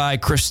found by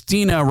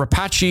Christina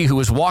Rapace, who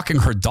was walking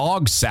her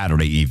dog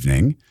Saturday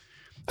evening.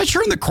 I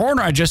turned the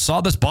corner. I just saw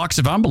this box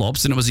of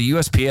envelopes, and it was a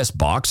USPS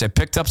box. I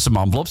picked up some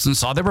envelopes and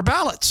saw they were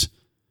ballots.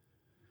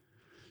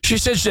 She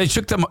said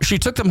she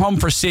took them home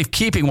for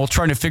safekeeping while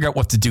trying to figure out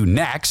what to do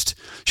next.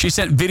 She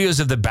sent videos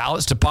of the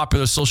ballots to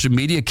popular social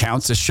media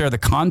accounts to share the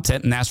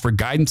content and ask for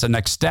guidance on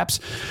next steps.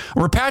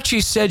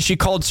 Rapace said she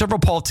called several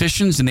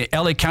politicians in the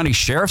LA County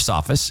Sheriff's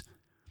Office.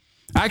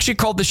 I actually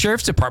called the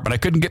Sheriff's Department. I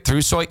couldn't get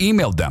through, so I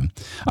emailed them.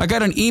 I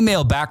got an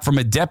email back from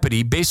a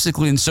deputy,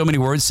 basically in so many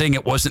words, saying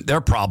it wasn't their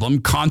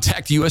problem.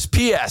 Contact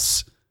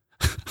USPS.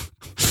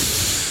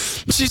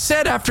 She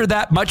said after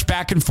that much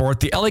back and forth,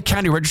 the LA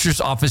County Registrar's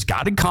Office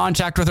got in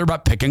contact with her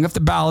about picking up the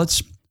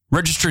ballots.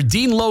 Registrar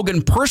Dean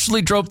Logan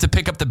personally drove to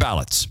pick up the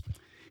ballots.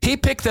 He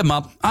picked them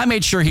up. I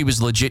made sure he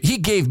was legit. He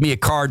gave me a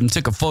card and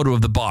took a photo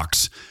of the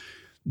box.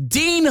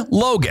 Dean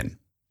Logan.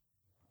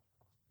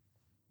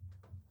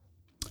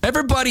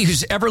 Everybody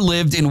who's ever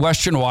lived in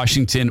Western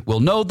Washington will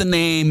know the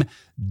name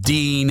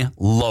Dean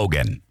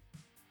Logan.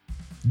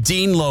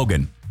 Dean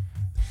Logan.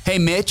 Hey,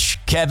 Mitch,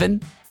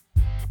 Kevin.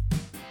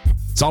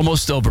 It's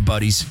almost over,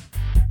 buddies.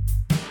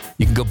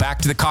 You can go back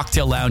to the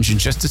cocktail lounge in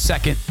just a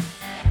second.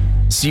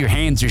 See your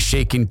hands are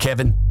shaking,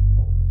 Kevin.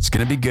 It's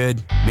going to be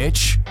good.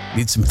 Mitch,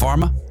 need some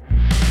pharma?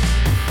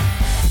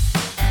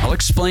 I'll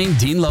explain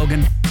Dean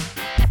Logan.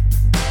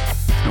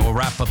 And we'll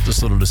wrap up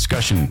this little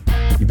discussion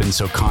you've been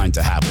so kind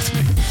to have with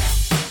me.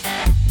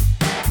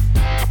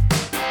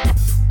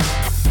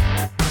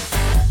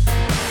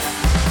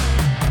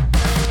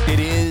 It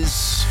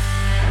is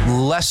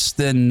less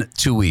than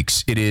 2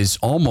 weeks. It is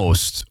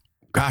almost,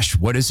 gosh,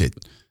 what is it?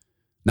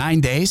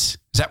 9 days?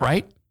 Is that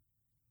right? I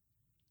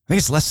think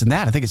it's less than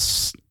that. I think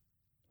it's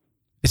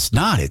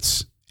not.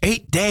 It's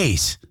 8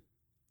 days.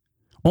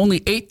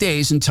 Only 8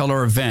 days until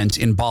our event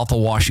in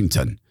Bothell,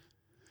 Washington.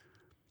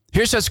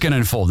 Here's how it's going to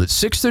unfold. It's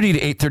 6:30 to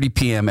 8:30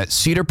 p.m. at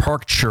Cedar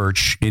Park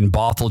Church in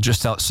Bothell,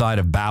 just outside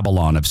of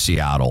Babylon of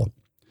Seattle.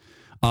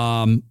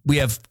 We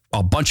have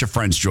a bunch of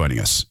friends joining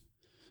us.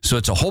 So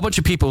it's a whole bunch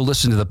of people who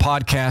listen to the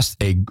podcast,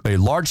 a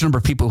large number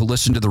of people who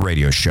listen to the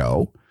radio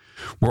show.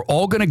 We're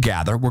all going to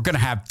gather. We're going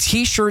to have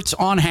T-shirts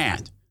on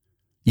hand.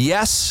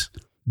 Yes,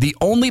 the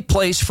only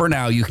place for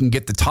now you can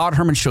get the Todd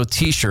Herman Show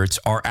T-shirts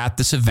are at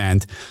this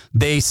event.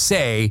 They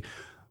say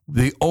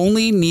the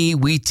only knee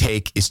we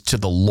take is to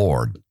the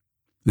Lord.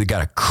 They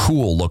got a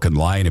cool looking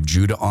Lion of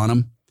Judah on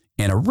them.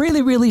 And a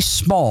really, really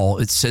small,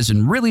 it says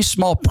in really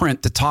small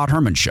print, the Todd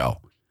Herman Show.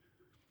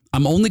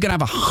 I'm only going to have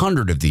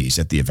 100 of these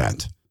at the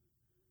event.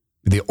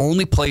 The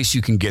only place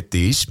you can get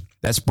these,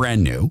 that's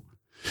brand new.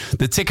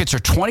 The tickets are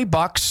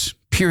 $20,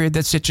 period.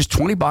 That's it, just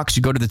 $20.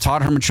 You go to the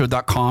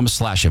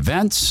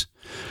ToddHermanShow.com/events.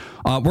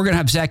 We're going to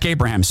have Zach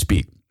Abraham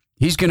speak.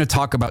 He's going to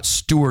talk about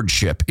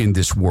stewardship in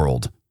this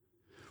world.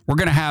 We're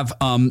going to have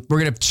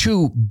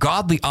two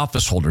godly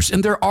office holders,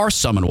 and there are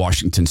some in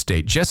Washington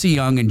State. Jesse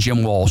Young and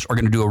Jim Walsh are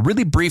going to do a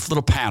really brief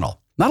little panel.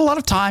 Not a lot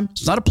of time.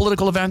 It's not a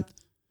political event.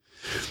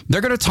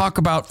 They're going to talk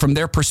about, from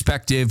their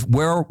perspective,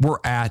 where we're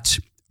at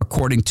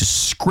according to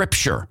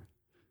Scripture.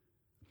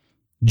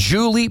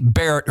 Julie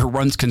Barrett, who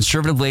runs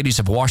Conservative Ladies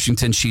of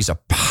Washington, she's a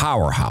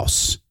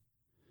powerhouse.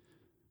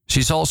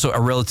 She's also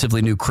a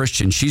relatively new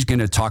Christian. She's going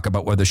to talk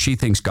about whether she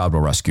thinks God will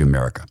rescue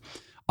America.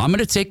 I'm going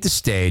to take the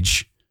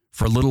stage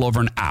for a little over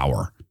an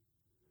hour.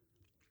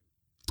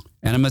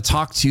 And I'm going to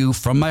talk to you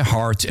from my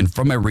heart and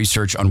from my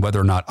research on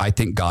whether or not I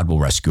think God will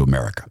rescue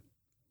America.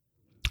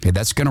 Okay,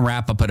 that's going to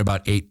wrap up at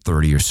about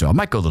 8:30 or so. I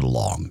might go a little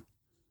long.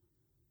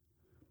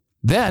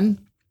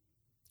 Then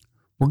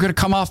we're going to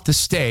come off the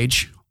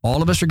stage.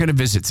 All of us are going to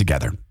visit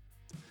together.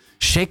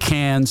 Shake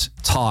hands,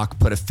 talk,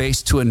 put a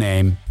face to a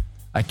name.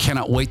 I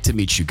cannot wait to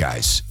meet you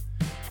guys.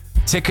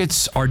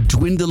 Tickets are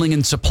dwindling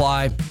in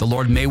supply. The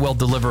Lord may well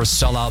deliver a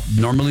sellout.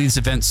 Normally these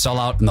events sell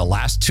out in the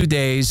last 2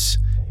 days.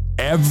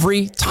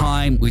 Every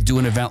time we do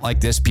an event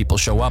like this, people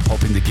show up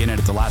hoping to get in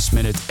at the last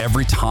minute.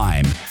 Every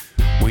time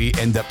we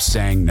end up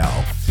saying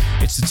no.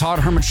 It's the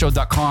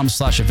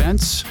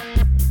ToddHermanShow.com/events.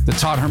 The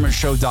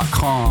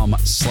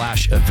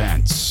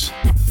ToddHermanShow.com/events.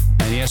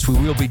 And yes, we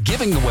will be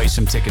giving away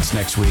some tickets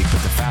next week,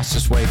 but the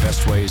fastest way,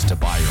 best way is to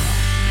buy your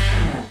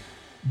own.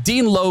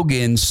 Dean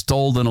Logan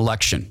stole an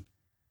election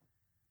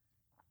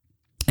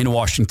in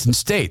Washington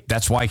State.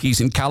 That's why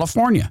he's in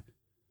California.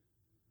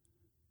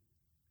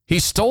 He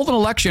stole an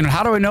election. And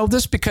how do I know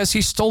this? Because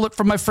he stole it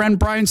from my friend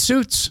Brian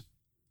Suits.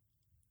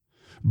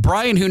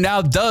 Brian, who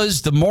now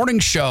does the morning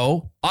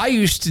show I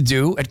used to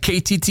do at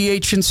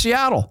KTTH in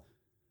Seattle.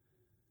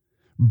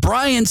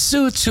 Brian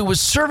Suits, who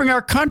was serving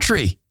our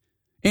country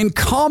in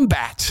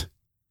combat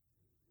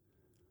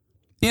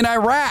in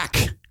Iraq.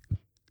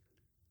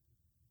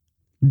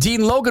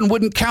 Dean Logan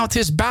wouldn't count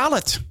his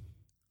ballot.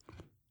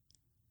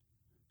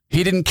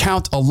 He didn't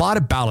count a lot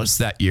of ballots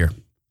that year.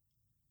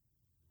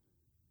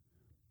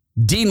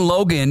 Dean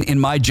Logan, in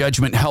my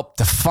judgment, helped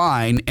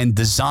define and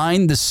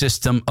design the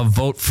system of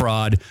vote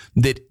fraud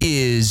that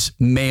is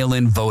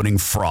mail-in voting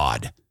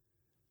fraud.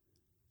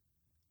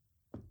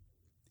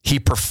 He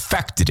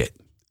perfected it.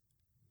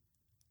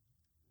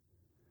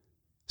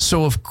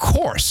 So, of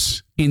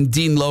course, in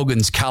Dean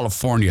Logan's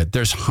California,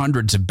 there's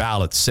hundreds of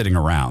ballots sitting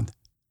around.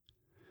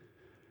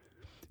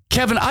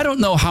 Kevin, I don't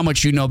know how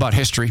much you know about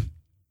history.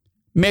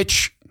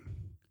 Mitch,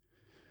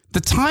 the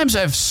times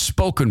I've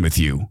spoken with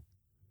you,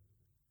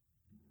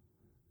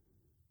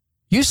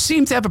 you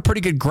seem to have a pretty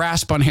good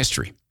grasp on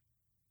history.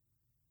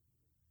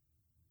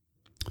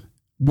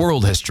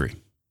 World history.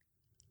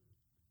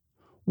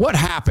 What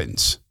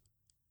happens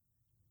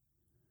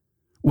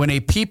when a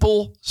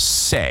people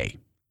say,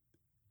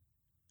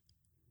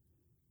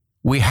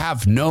 we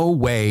have no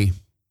way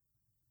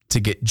to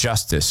get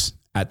justice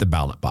at the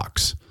ballot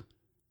box?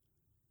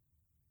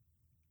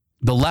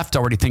 The left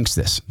already thinks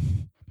this.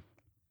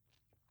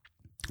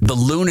 The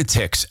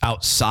lunatics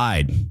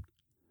outside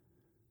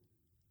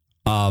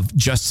of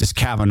Justice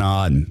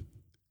Kavanaugh and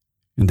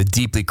the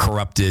deeply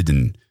corrupted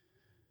and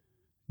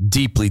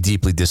deeply,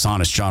 deeply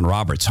dishonest John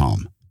Roberts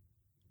home,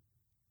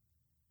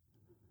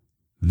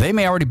 they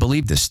may already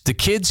believe this. The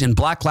kids in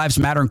Black Lives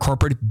Matter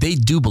Incorporated, they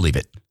do believe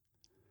it.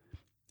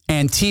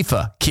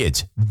 Antifa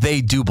kids,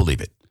 they do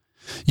believe it.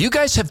 You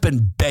guys have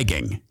been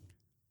begging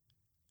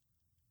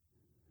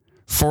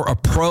for a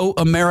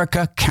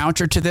pro-America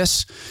counter to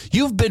this.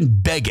 You've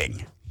been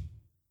begging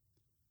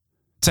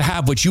to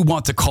have what you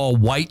want to call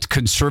white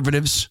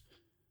conservatives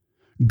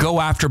go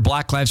after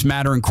Black Lives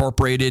Matter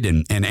Incorporated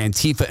and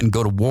Antifa and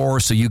go to war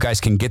so you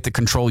guys can get the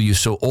control you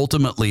so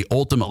ultimately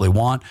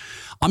want.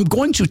 I'm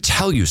going to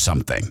tell you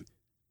something.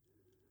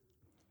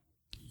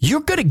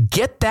 You're going to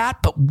get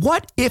that, but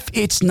what if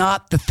it's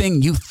not the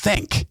thing you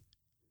think?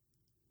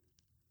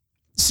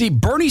 See,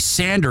 Bernie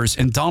Sanders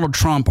and Donald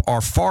Trump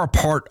are far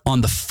apart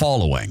on the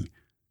following.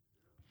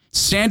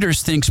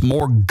 Sanders thinks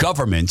more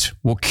government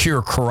will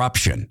cure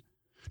corruption.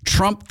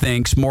 Trump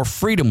thinks more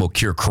freedom will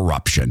cure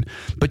corruption.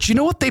 But you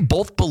know what they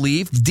both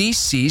believe?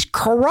 DC's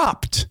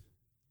corrupt.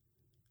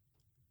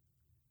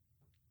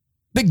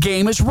 The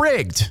game is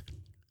rigged.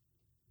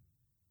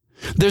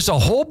 There's a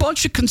whole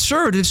bunch of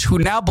conservatives who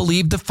now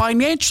believe the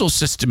financial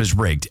system is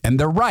rigged. And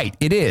they're right,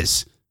 it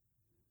is.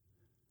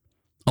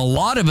 A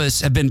lot of us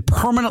have been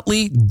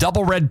permanently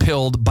double red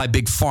pilled by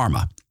Big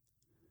Pharma.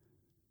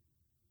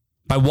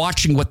 By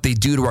watching what they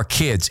do to our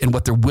kids and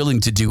what they're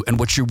willing to do and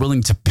what you're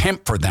willing to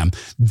pimp for them.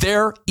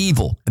 They're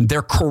evil and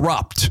they're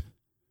corrupt.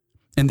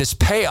 And this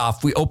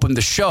payoff, we opened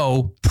the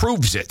show,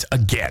 proves it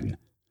again.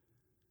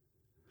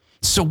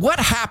 So what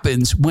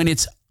happens when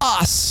it's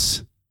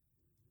us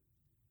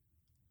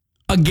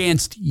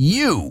against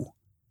you?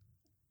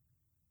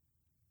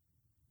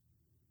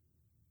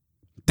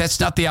 That's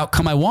not the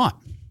outcome I want.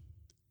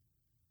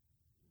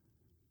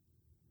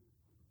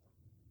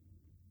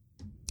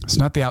 It's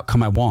not the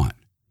outcome I want.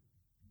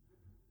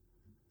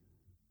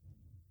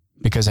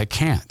 Because I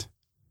can't.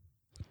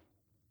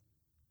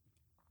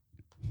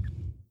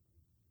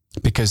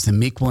 Because the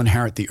meek will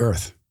inherit the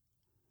earth.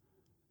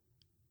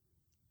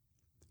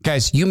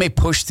 Guys, you may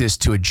push this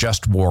to a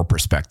just war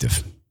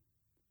perspective.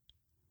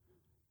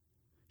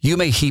 You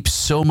may heap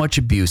so much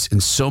abuse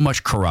and so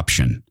much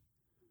corruption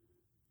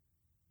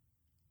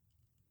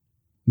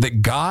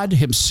that God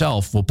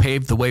himself will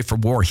pave the way for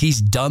war.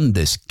 He's done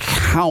this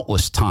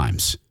countless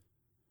times.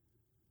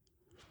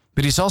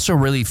 But he's also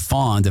really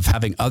fond of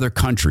having other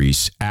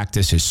countries act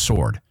as his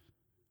sword.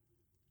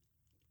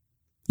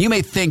 You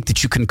may think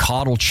that you can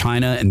coddle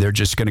China and they're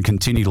just going to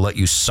continue to let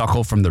you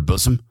suckle from their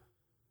bosom.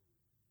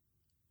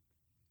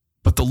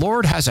 But the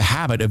Lord has a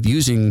habit of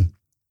using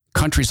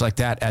countries like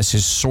that as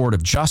his sword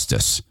of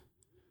justice.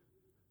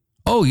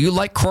 Oh, you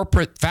like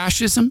corporate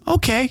fascism?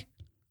 Okay.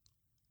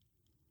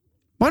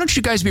 Why don't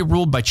you guys be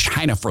ruled by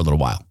China for a little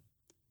while?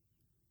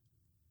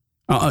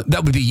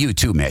 That would be you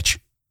too, Mitch.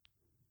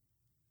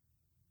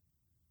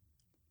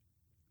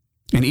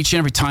 And each and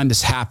every time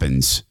this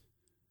happens,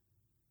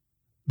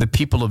 the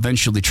people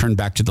eventually turn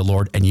back to the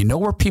Lord. And you know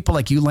where people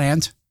like you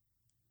land?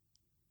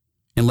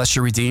 Unless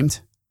you're redeemed?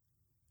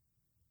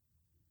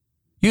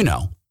 You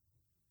know.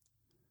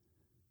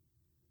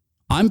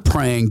 I'm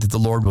praying that the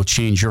Lord will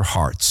change your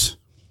hearts.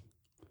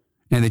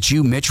 And that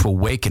you, Mitch, will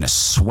wake in a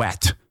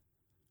sweat.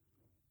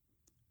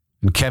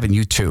 And Kevin,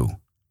 you too.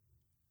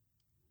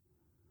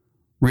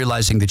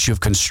 Realizing that you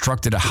have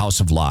constructed a house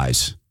of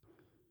lies.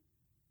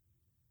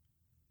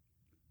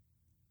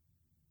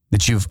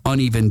 That you've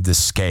unevened the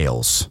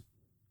scales,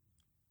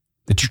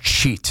 that you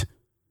cheat,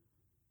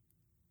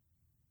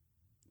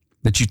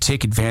 that you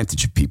take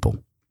advantage of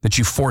people, that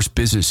you force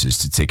businesses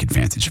to take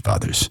advantage of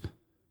others.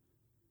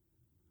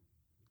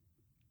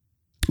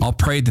 I'll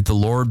pray that the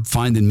Lord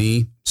find in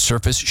me,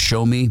 surface,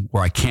 show me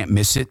where I can't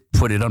miss it,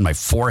 put it on my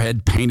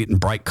forehead, paint it in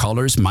bright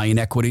colors, my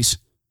inequities.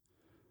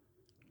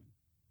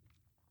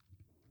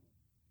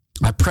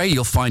 I pray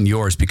you'll find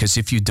yours, because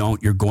if you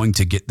don't, you're going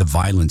to get the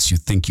violence you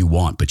think you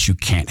want, but you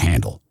can't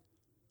handle.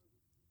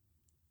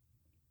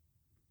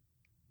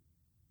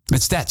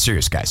 It's that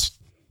serious, guys.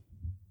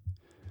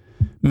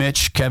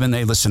 Mitch, Kevin,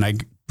 hey, listen, I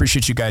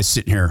appreciate you guys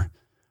sitting here.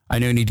 I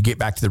know you need to get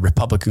back to the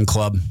Republican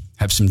Club,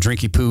 have some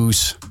drinky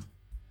poos,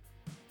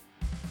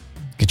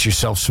 get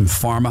yourself some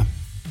pharma.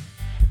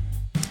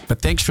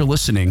 But thanks for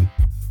listening.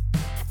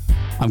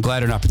 I'm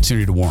glad an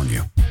opportunity to warn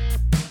you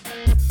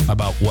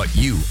about what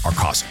you are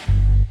causing.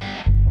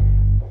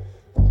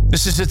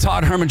 This is the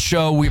Todd Herman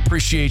Show. We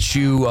appreciate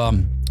you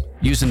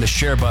using the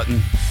share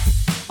button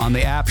on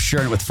the app,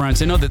 sharing it with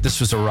friends. I know that this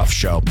was a rough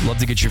show. Love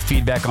to get your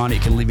feedback on it.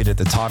 You can leave it at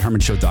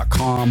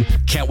thetoddhermanshow.com.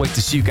 Can't wait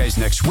to see you guys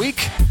next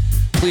week.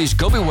 Please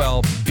go be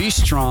well, be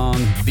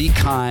strong, be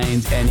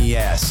kind, and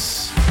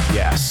yes,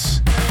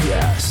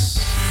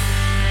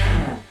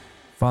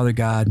 Father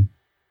God,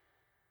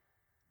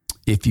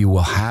 if you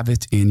will have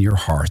it in your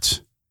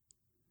heart,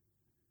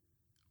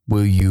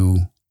 will you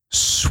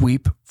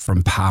sweep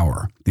from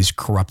power these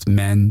corrupt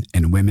men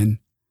and women?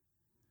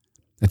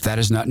 If that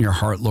is not in your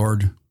heart,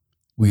 Lord,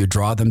 will you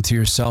draw them to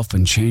yourself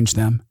and change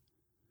them?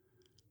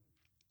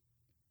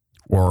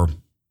 Or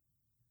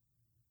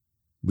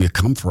will you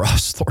come for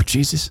us, Lord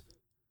Jesus?